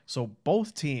 So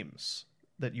both teams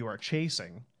that you are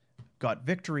chasing got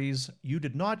victories. You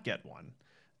did not get one.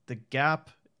 The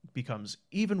gap becomes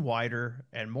even wider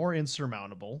and more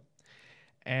insurmountable.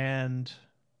 And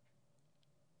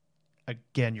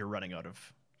again, you're running out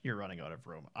of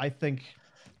room. I think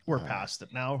we're past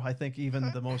it now. I think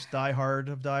even the most diehard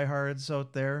of diehards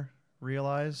out there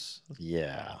realize.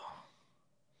 Yeah.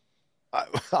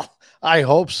 I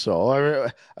hope so. I mean,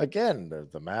 again,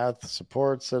 the math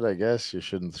supports it. I guess you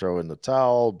shouldn't throw in the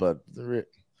towel, but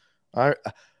I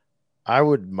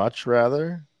would much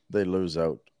rather they lose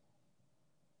out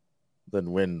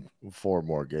than win 4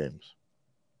 more games.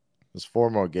 Those 4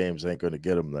 more games ain't going to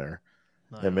get them there.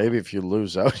 And know. maybe if you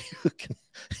lose out, you can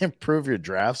improve your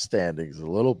draft standings a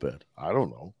little bit. I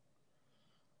don't know.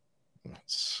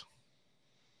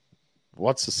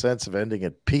 What's the sense of ending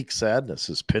at peak sadness,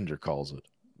 as Pinder calls it?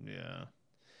 Yeah.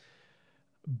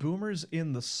 Boomers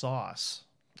in the sauce.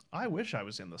 I wish I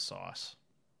was in the sauce.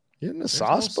 You in the There's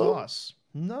sauce, no Boom? sauce.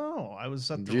 No, I was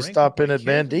at the Did you rink stop with in my at kid.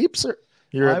 Man Deep's? Or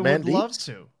you're I at Man would love Deep's?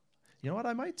 to. You know what?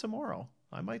 I might tomorrow.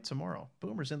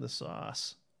 Boomers in the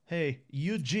sauce. Hey,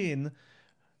 Eugene,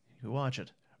 you watch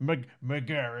it.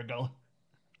 McGarrigle.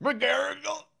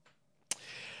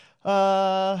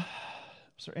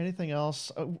 Is there anything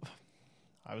else?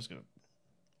 I was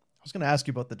gonna ask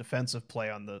you about the defensive play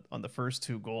on the first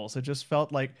 2 goals. It just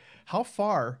felt like, how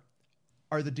far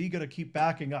are the D gonna keep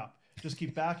backing up? Just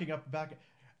keep backing up, backing.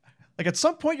 Like, at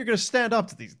some point, you're gonna stand up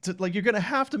to these. You're gonna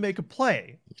have to make a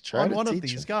play on one of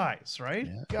these guys, right?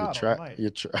 Yeah, God Almighty. you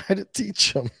try to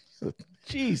teach them.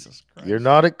 Jesus Christ. You're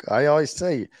not I always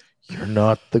say, you're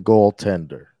not the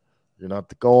goaltender. You're not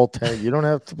the goaltender. You don't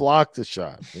have to block the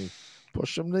shot. You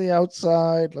push them to the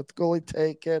outside. Let the goalie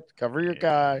take it. Cover your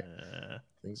guy.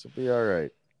 Things will be all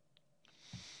right.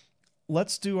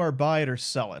 Let's do our buy it or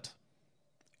sell it.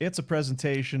 It's a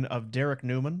presentation of Derek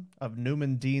Newman of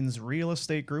Newman Dean's Real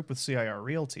Estate Group with CIR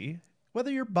Realty. Whether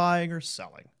you're buying or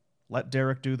selling, let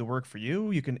Derek do the work for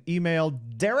you. You can email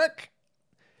Derek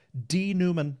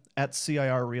dnewman at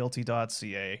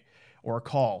cirrealty.ca or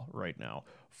call right now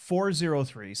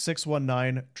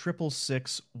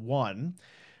 403-619-6661.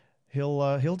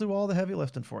 He'll do all the heavy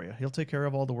lifting for you. He'll take care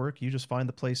of all the work. You just find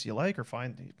the place you like, or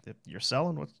find if you're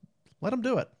selling. Let him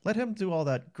do it. Let him do all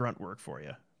that grunt work for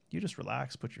you. You just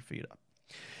relax, put your feet up.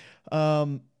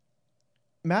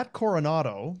 Matt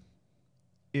Coronado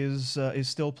is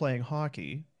still playing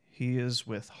hockey. He is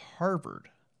with Harvard,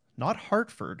 not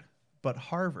Hartford, but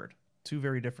Harvard. 2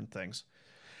 very different things.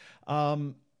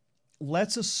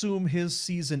 Let's assume his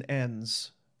season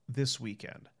ends this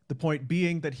weekend. The point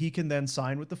being that he can then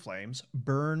sign with the Flames,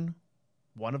 burn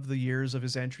one of the years of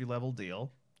his entry-level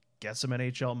deal, get some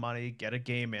NHL money, get a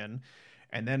game in,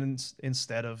 and then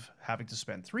instead of having to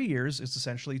spend 3 years, it's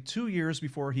essentially 2 years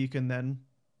before he can then,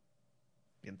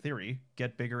 in theory,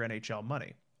 get bigger NHL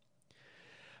money.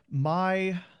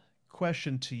 My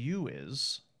question to you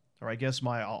is, or I guess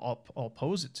I'll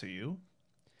pose it to you,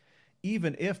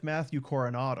 even if Matthew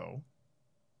Coronado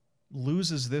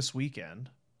loses this weekend,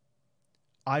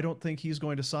 I don't think he's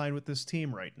going to sign with this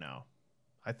team right now.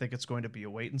 I think it's going to be a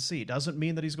wait and see. Doesn't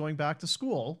mean that he's going back to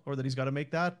school or that he's got to make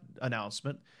that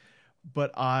announcement,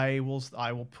 but I will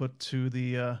put to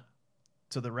the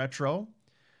retro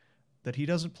that he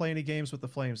doesn't play any games with the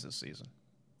Flames this season.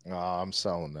 I'm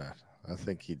selling that. I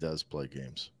think he does play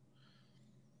games.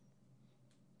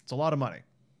 It's a lot of money.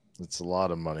 It's a lot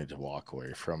of money to walk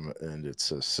away from, and it's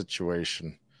a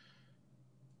situation.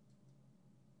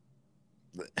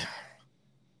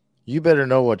 You better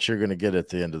know what you're going to get at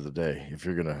the end of the day if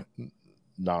you're going to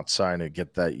not sign and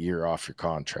get that year off your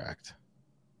contract.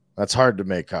 That's hard to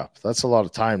make up. That's a lot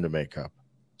of time to make up.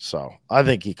 So I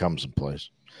think he comes and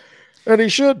plays. And he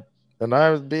should. And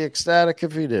I would be ecstatic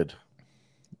if he did.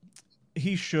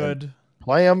 He should. And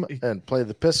play him and play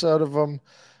the piss out of him.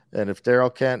 And if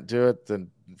Daryl can't do it, then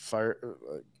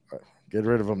get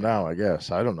rid of him now, I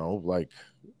guess. I don't know.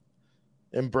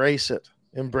 Embrace it.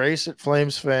 Embrace it,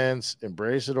 Flames fans.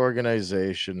 Embrace it,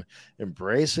 organization.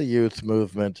 Embrace a youth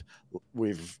movement.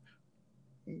 We've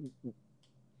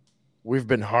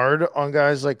been hard on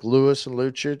guys like Lewis and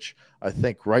Lucic. I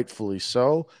think rightfully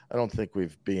so. I don't think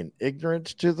we've been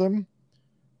ignorant to them.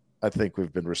 I think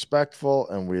we've been respectful,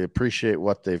 and we appreciate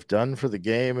what they've done for the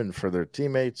game and for their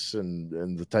teammates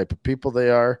and the type of people they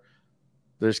are.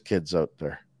 There's kids out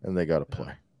there, and they got to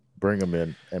play. Bring them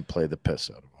in and play the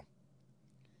piss out of them.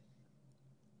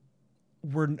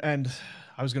 And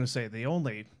I was going to say,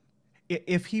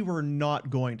 if he were not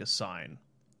going to sign,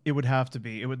 it would not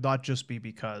just be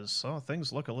because,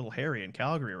 things look a little hairy in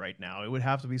Calgary right now. It would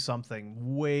have to be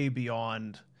something way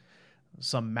beyond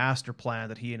some master plan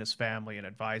that he and his family and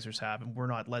advisors have, and we're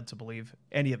not led to believe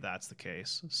any of that's the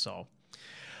case. So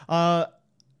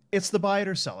it's the buy it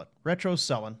or sell it. Retro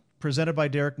selling, presented by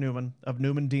Derek Newman of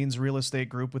Newman Dean's Real Estate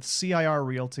Group with CIR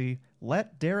Realty.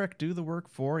 Let Derek do the work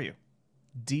for you.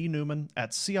 dnewman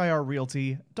at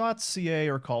cirrealty.ca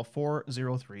or call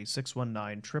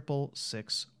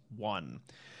 403-619-6661.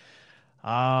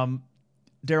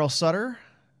 Daryl Sutter,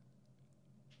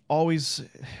 always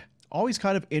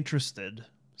kind of interested.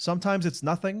 Sometimes it's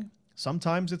nothing.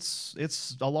 Sometimes it's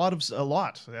a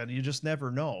lot, and you just never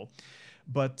know.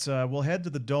 But we'll head to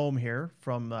the Dome here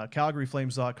from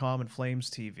CalgaryFlames.com and Flames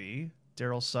TV.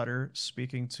 Daryl Sutter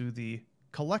speaking to the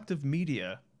collective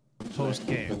media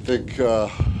post-game. I think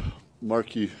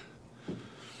Markey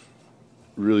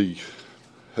really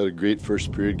had a great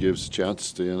first period, gave us a chance to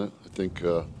stay in it. I think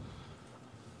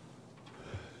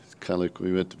kind of like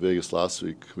when we went to Vegas last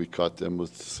week, we caught them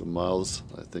with some miles.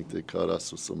 I think they caught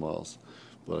us with some miles.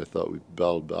 But I thought we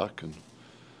battled back, and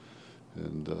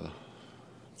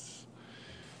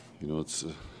it's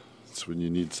when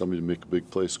you need somebody to make a big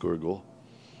play, score a goal.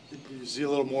 Did you see a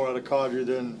little more out of Calgary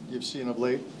than you've seen of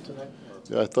late tonight?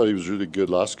 Yeah, I thought he was really good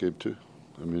last game too.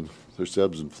 I mean, there's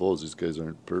ebbs and flows. These guys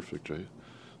aren't perfect, right?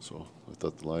 So I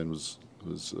thought the line was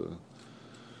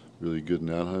really good in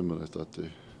Anaheim, and I thought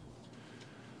they.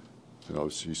 And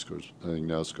obviously he scores. I think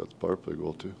now he's got the power play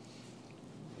goal too.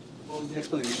 What was the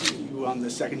explanation you on the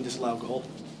second disallowed goal?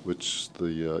 Which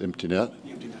the empty net.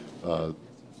 The empty net.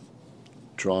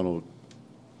 Toronto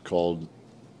called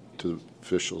to the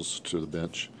officials to the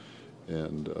bench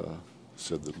and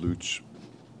said that Luch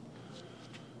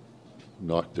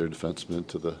knocked their defenseman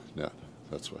into the net.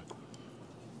 That's why.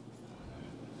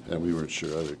 And we weren't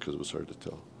sure either because it was hard to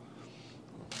tell.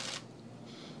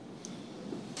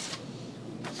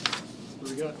 What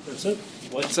we got? That's it.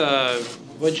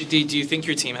 What do you think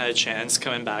your team had a chance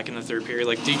coming back in the third period?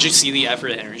 Like, did you see the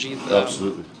effort, energy?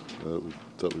 Absolutely. We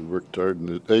thought we worked hard,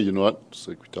 and hey, you know what? It's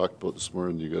like we talked about this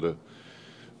morning. You're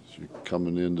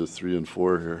coming into 3 and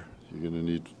 4 here. You're going to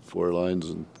need 4 lines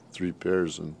and 3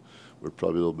 pairs, and we're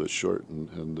probably a little bit short.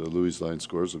 And Louis' line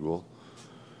scores a goal,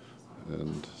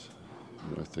 and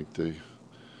I think they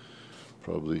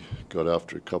probably got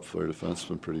after a couple of our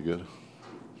defensemen pretty good. It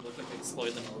looked like they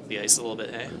slowed them off the ice a little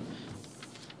bit, hey? Yeah.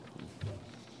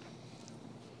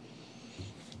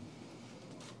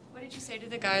 What did you say to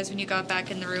the guys when you got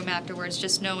back in the room afterwards,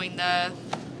 just knowing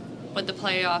what the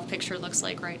playoff picture looks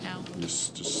like right now?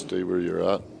 Just stay where you're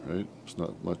at, right? There's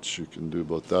not much you can do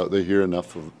about that. They hear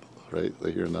enough of, right?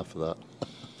 They hear enough of that.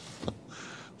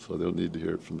 So they don't need to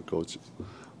hear it from the coaches.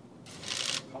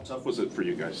 How tough was it for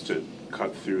you guys to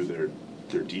cut through their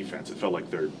defense? It felt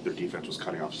like their defense was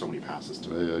cutting off so many passes to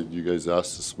them. You guys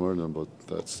asked this morning about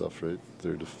that stuff, right?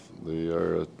 They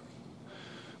are.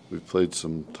 We've played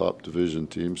some top division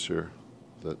teams here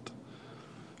that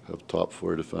have top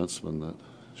 4 defensemen that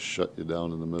shut you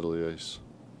down in the middle of the ice.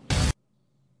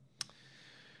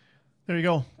 There you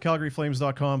go.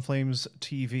 CalgaryFlames.com, Flames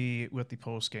TV with the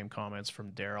post-game comments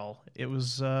from Daryl. It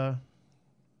was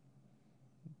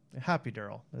happy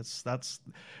Daryl. That's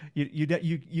you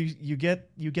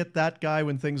get that guy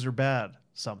when things are bad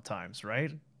sometimes,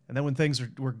 right? And then when things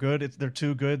were good, they're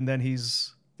too good, and then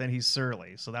he's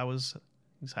surly. So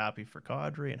he's happy for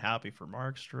Kadri and happy for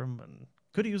Markstrom, and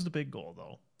could have used a big goal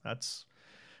though.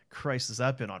 Christ, has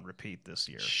that been on repeat this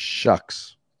year?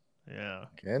 Shucks. Yeah.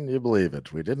 Can you believe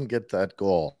it? We didn't get that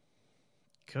goal.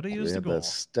 Could have used a goal. The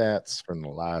stats from the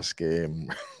last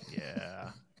game.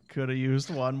 Yeah. Could have used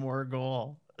one more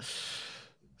goal.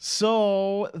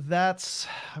 So that's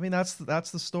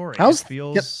the story. How's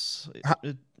the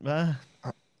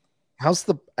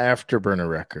afterburner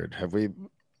record? Have we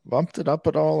bumped it up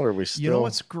at all, or are we still? You know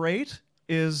what's great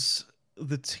is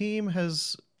the team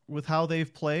has, with how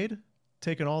they've played,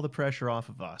 taken all the pressure off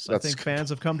of us. I think fans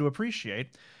have come to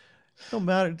appreciate. No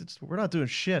matter, we're not doing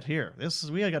shit here.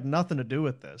 We got nothing to do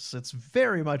with this. It's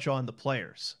very much on the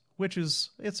players,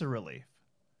 it's a relief.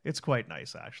 It's quite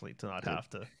nice actually to not have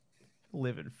to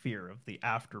live in fear of the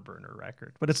afterburner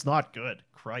record. But it's not good.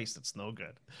 Christ, it's no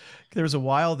good. There was a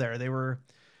while there they were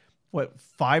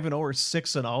 5-0 or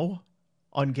 6-0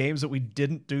 on games that we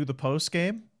didn't do the post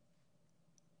game.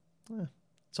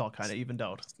 It's all kind of evened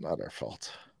out. It's not our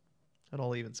fault. It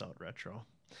all evens out, Retro.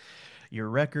 Your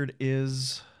record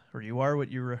is, or you are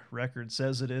what your record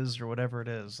says it is, or whatever it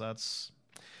is. That's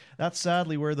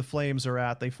sadly where the Flames are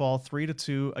at. They fall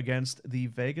 3-2 against the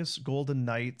Vegas Golden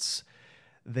Knights.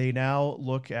 They now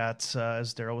look at,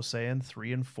 as Daryl was saying,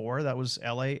 3 and 4. That was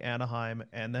LA, Anaheim,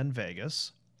 and then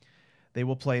Vegas. They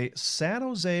will play San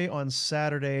Jose on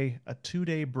Saturday, a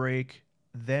 2-day break,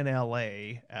 then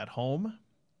LA at home,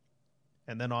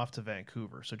 and then off to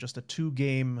Vancouver. So just a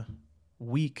 2-game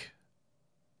week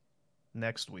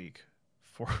next week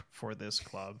for this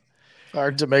club.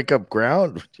 Hard to make up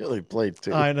ground. You only played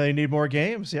 2. And they need more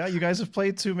games. Yeah, you guys have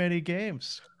played too many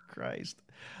games. Christ.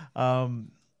 I've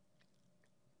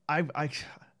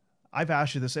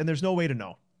asked you this, and there's no way to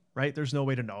know, right? There's no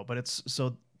way to know. But it's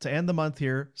so to end the month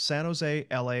here: San Jose,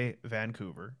 LA,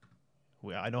 Vancouver.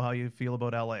 I know how you feel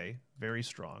about LA. Very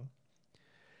strong.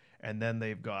 And then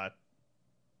they've got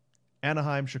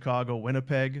Anaheim, Chicago,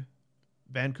 Winnipeg,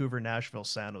 Vancouver, Nashville,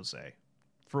 San Jose,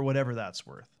 for whatever that's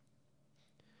worth.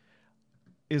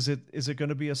 is it going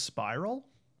to be a spiral?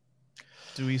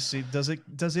 Do we see, does it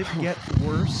get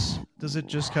worse? Does it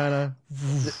just kind of,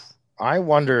 I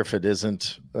wonder if it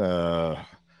isn't, I'll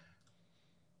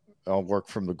work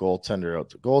from the goaltender out.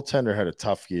 The goaltender had a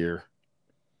tough year,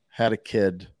 had a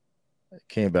kid,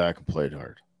 came back and played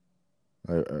hard.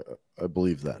 I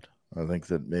believe that. I think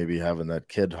that maybe having that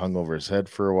kid hung over his head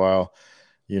for a while,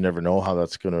 you never know how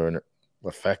that's going to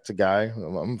affect a guy.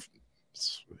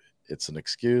 It's an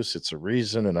excuse, it's a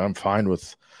reason, and I'm fine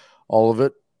with all of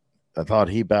it. I thought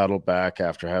he battled back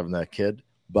after having that kid,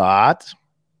 but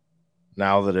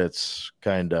now that it's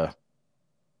kind of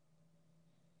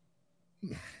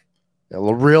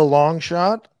a real long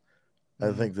shot,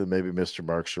 I think that maybe Mr.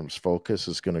 Markstrom's focus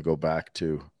is going to go back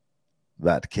to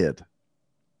that kid.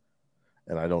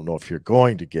 And I don't know if you're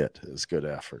going to get as good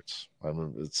efforts.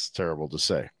 It's terrible to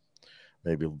say.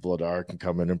 Maybe Vladar can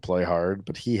come in and play hard,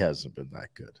 but he hasn't been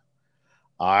that good.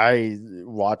 I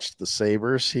watched the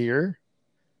Sabres here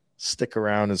stick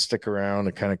around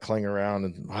and kind of cling around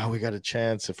and, wow, we got a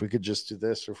chance if we could just do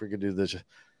this or if we could do this.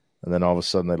 And then all of a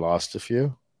sudden they lost a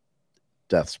few.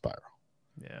 Death spiral.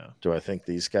 yeah. Do I think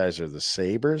these guys are the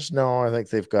Sabres? No, I think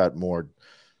they've got more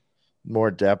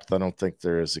depth. I don't think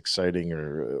they're as exciting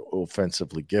or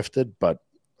offensively gifted, but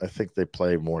I think they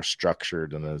play more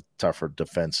structured and a tougher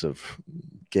defensive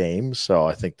game. So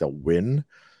I think they'll win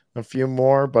a few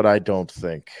more, but I don't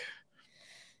think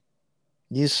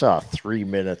you saw 3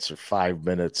 minutes or 5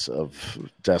 minutes of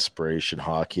desperation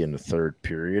hockey in the third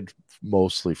period,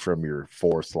 mostly from your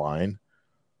fourth line.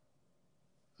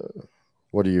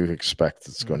 What do you expect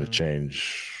that's going to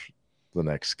change the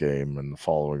next game and the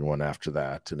following one after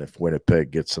that? And if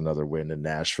Winnipeg gets another win and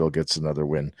Nashville gets another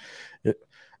win,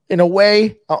 in a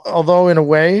way,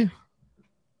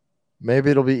 maybe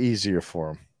it'll be easier for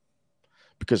them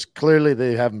because clearly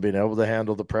they haven't been able to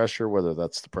handle the pressure, whether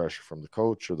that's the pressure from the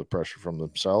coach or the pressure from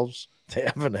themselves. They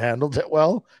haven't handled it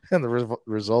well, and the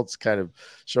results kind of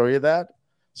show you that.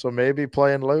 So maybe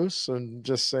playing loose and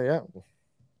just say, yeah,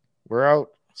 we're out.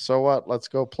 So what? Let's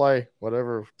go play.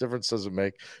 Whatever difference does it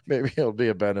make? Maybe it'll be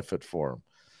a benefit for them.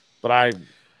 But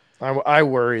I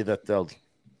worry that they'll.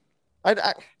 I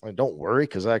don't worry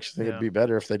because I actually think it'd be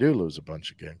better if they do lose a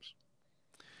bunch of games.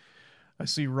 I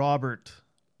see Robert.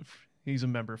 He's a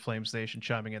member of FlamesNation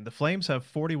chiming in. The Flames have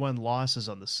 41 losses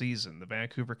on the season. The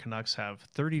Vancouver Canucks have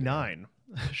 39.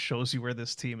 Yeah. Shows you where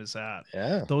this team is at.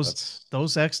 Yeah. Those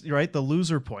right? The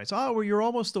loser points. Oh, well, you're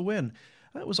almost a win.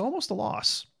 It was almost a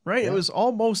loss, right? Yeah. It was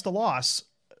almost a loss.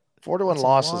 41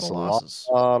 losses, a lot of losses.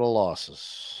 A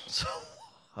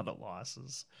lot of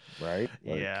losses. Right?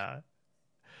 Yeah.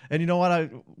 And you know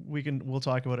what? We'll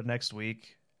talk about it next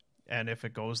week. And if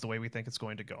it goes the way we think it's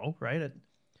going to go, right?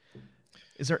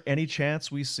 Is there any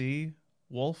chance we see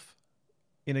Wolf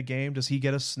in a game? Does he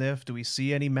get a sniff? Do we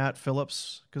see any Matt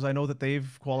Phillips? Because I know that they've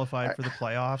qualified for the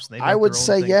playoffs. And I would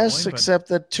say yes, except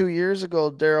that 2 years ago,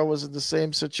 Daryl was in the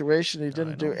same situation. He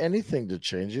didn't do anything to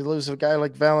change. You lose a guy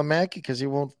like Valimaki because he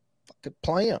won't fucking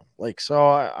play him. So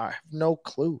I have no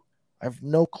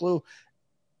clue.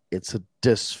 It's a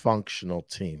dysfunctional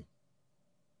team.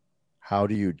 How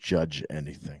do you judge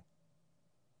anything?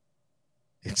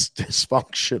 It's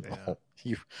dysfunctional. Yeah.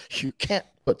 You can't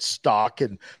put stock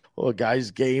in a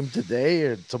guy's game today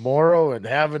and tomorrow and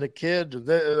having a kid and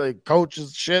the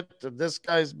coach's shit and this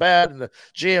guy's bad and the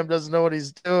GM doesn't know what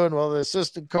he's doing while the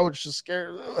assistant coach is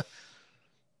scared.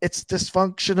 It's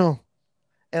dysfunctional.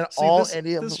 And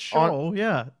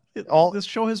this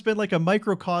show has been like a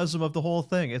microcosm of the whole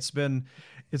thing. It's been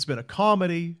a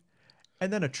comedy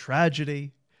and then a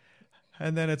tragedy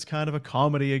and then it's kind of a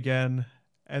comedy again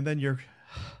and then you're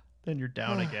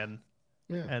down again.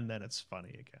 Yeah. And then it's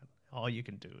funny again. All you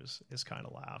can do is kind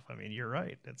of laugh. I mean, you're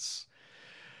right.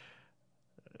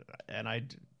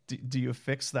 Do you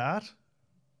fix that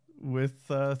with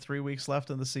 3 weeks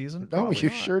left in the season? No, Probably you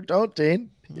not. Sure don't, Dean.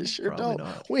 You sure don't.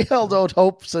 Not. We held out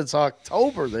hope since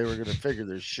October they were going to figure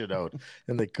their shit out,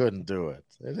 and they couldn't do it.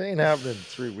 It ain't happening in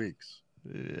 3 weeks.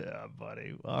 Yeah,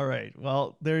 buddy. All right.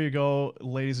 Well, there you go,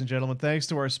 ladies and gentlemen. Thanks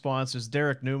to our sponsors,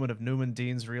 Derek Newman of Newman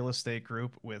Dean's Real Estate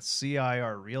Group with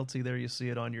CIR Realty. There you see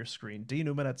it on your screen. D.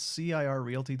 Newman at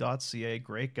cirrealty.ca.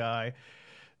 Great guy.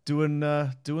 Doing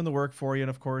the work for you. And,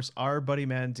 of course, our buddy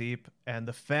Mandeep and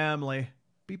the family.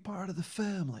 Be part of the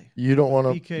family. You don't want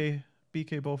to...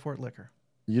 BK Beaufort Liquor.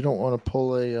 You don't want to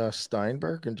pull a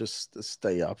Steinberg and just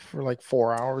stay up for like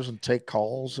 4 hours and take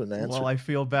calls and answer? Well, I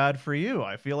feel bad for you.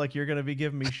 I feel like you're going to be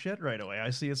giving me shit right away. I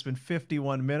see it's been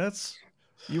 51 minutes.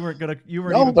 You weren't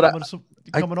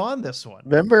coming on this one.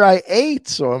 Remember, I ate,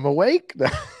 so I'm awake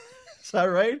now. Is that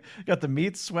right? Got the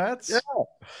meat sweats? Yeah.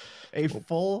 A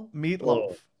full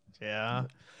meatloaf. Yeah.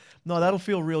 No, that'll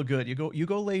feel real good. You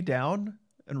go lay down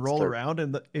and roll Start around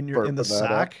in the burping that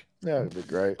sack. up. Yeah, it'd be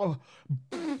great. Oh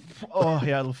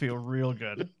yeah, it'll feel real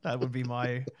good. That would be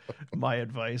my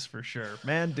advice for sure.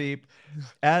 Man deep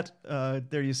at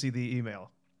there you see the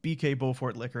email.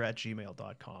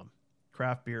 bkbeaufortliquor@gmail.com.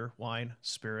 Craft beer, wine,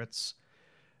 spirits.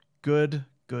 Good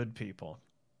people.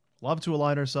 Love to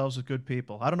align ourselves with good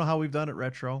people. I don't know how we've done it,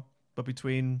 Retro, but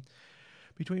between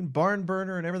Barn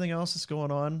Burner and everything else that's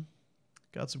going on,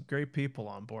 got some great people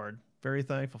on board. Very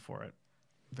thankful for it.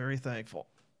 Very thankful.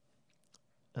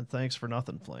 And thanks for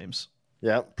nothing, Flames.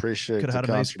 Yeah, appreciate Could've the had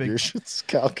a nice contributions,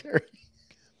 Calgary.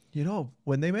 You know,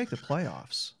 when they make the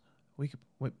playoffs,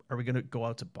 are we going to go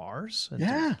out to bars and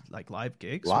do, like live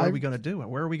gigs? What are we going to do?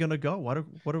 Where are we going to go? What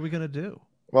are we going to do?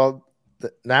 Well,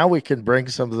 now we can bring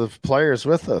some of the players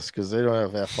with us because they don't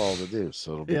have F all to do,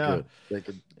 so it'll be good. They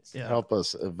can help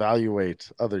us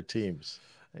evaluate other teams.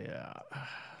 Yeah.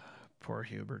 Poor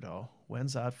Huberto.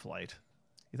 When's that flight?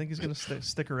 You think he's going to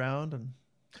stick around? And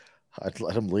I'd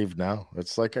let him leave now.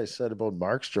 It's like I said about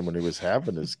Markstrom when he was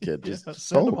having his kid. Just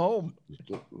send him home.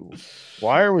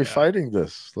 Why are we fighting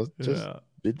this? Let's just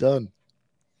be done.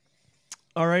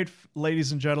 All right,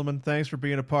 ladies and gentlemen, thanks for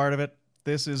being a part of it.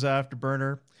 This is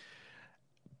Afterburner.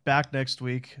 Back next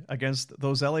week against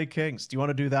those LA Kings. Do you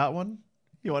want to do that one?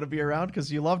 You want to be around?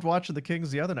 Because you loved watching the Kings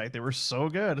the other night. They were so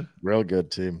good. Real good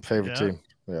team. Favorite team.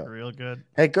 Yeah. Real good.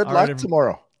 Hey, good luck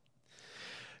tomorrow.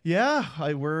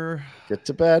 Yeah, we're... Get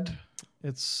to bed.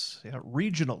 It's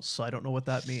regionals, so I don't know what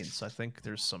that means. I think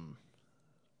there's some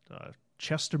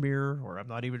Chestermere, or I'm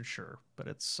not even sure. But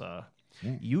it's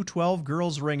U12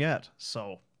 girls ringette.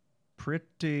 So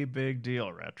pretty big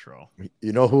deal, Retro.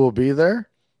 You know who will be there?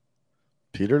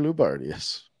 Peter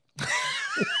Loubardius.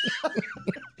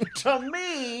 To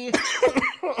me,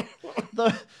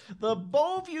 the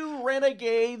Beauview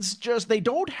Renegades they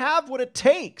don't have what it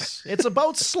takes. It's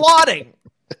about slotting.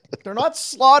 They're not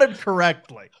slotted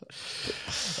correctly.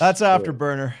 That's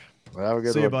Afterburner. Have a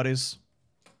good See one. you, buddies.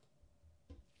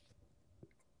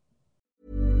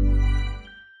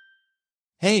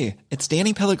 Hey, it's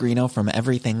Danny Pellegrino from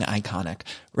Everything Iconic.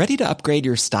 Ready to upgrade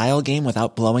your style game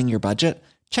without blowing your budget?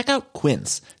 Check out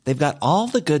Quince. They've got all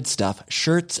the good stuff,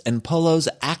 shirts and polos,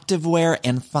 activewear,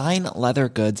 and fine leather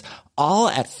goods, all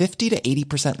at 50 to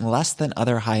 80% less than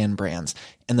other high-end brands.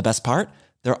 And the best part?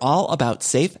 They're all about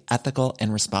safe, ethical,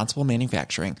 and responsible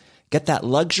manufacturing. Get that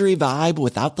luxury vibe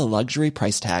without the luxury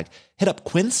price tag. Hit up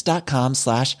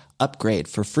quince.com/upgrade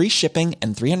for free shipping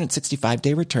and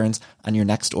 365-day returns on your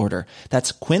next order.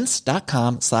 That's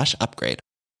quince.com/upgrade.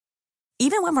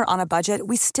 Even when we're on a budget,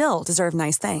 we still deserve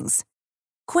nice things.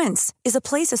 Quince is a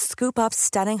place to scoop up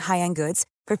stunning high-end goods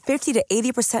for 50 to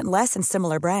 80% less than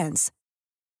similar brands.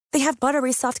 They have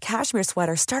buttery soft cashmere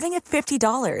sweaters starting at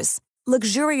 $50,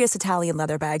 luxurious Italian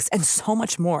leather bags, and so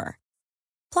much more.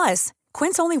 Plus,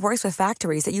 Quince only works with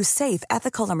factories that use safe,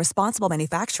 ethical, and responsible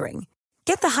manufacturing.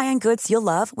 Get the high-end goods you'll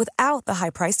love without the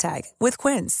high price tag with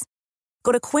Quince.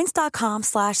 Go to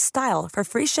quince.com/style for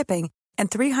free shipping and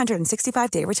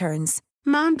 365-day returns.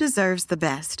 Mom deserves the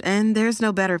best, and there's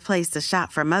no better place to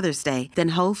shop for Mother's Day than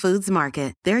Whole Foods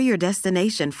Market. They're your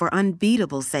destination for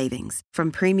unbeatable savings, from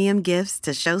premium gifts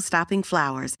to show-stopping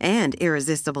flowers and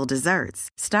irresistible desserts.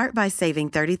 Start by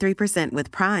saving 33% with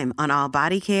Prime on all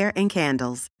body care and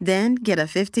candles. Then get a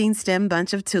 15-stem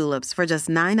bunch of tulips for just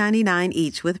 $9.99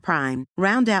 each with Prime.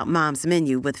 Round out Mom's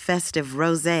menu with festive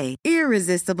rosé,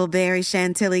 irresistible berry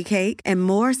chantilly cake, and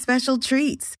more special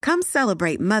treats. Come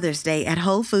celebrate Mother's Day at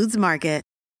Whole Foods Market.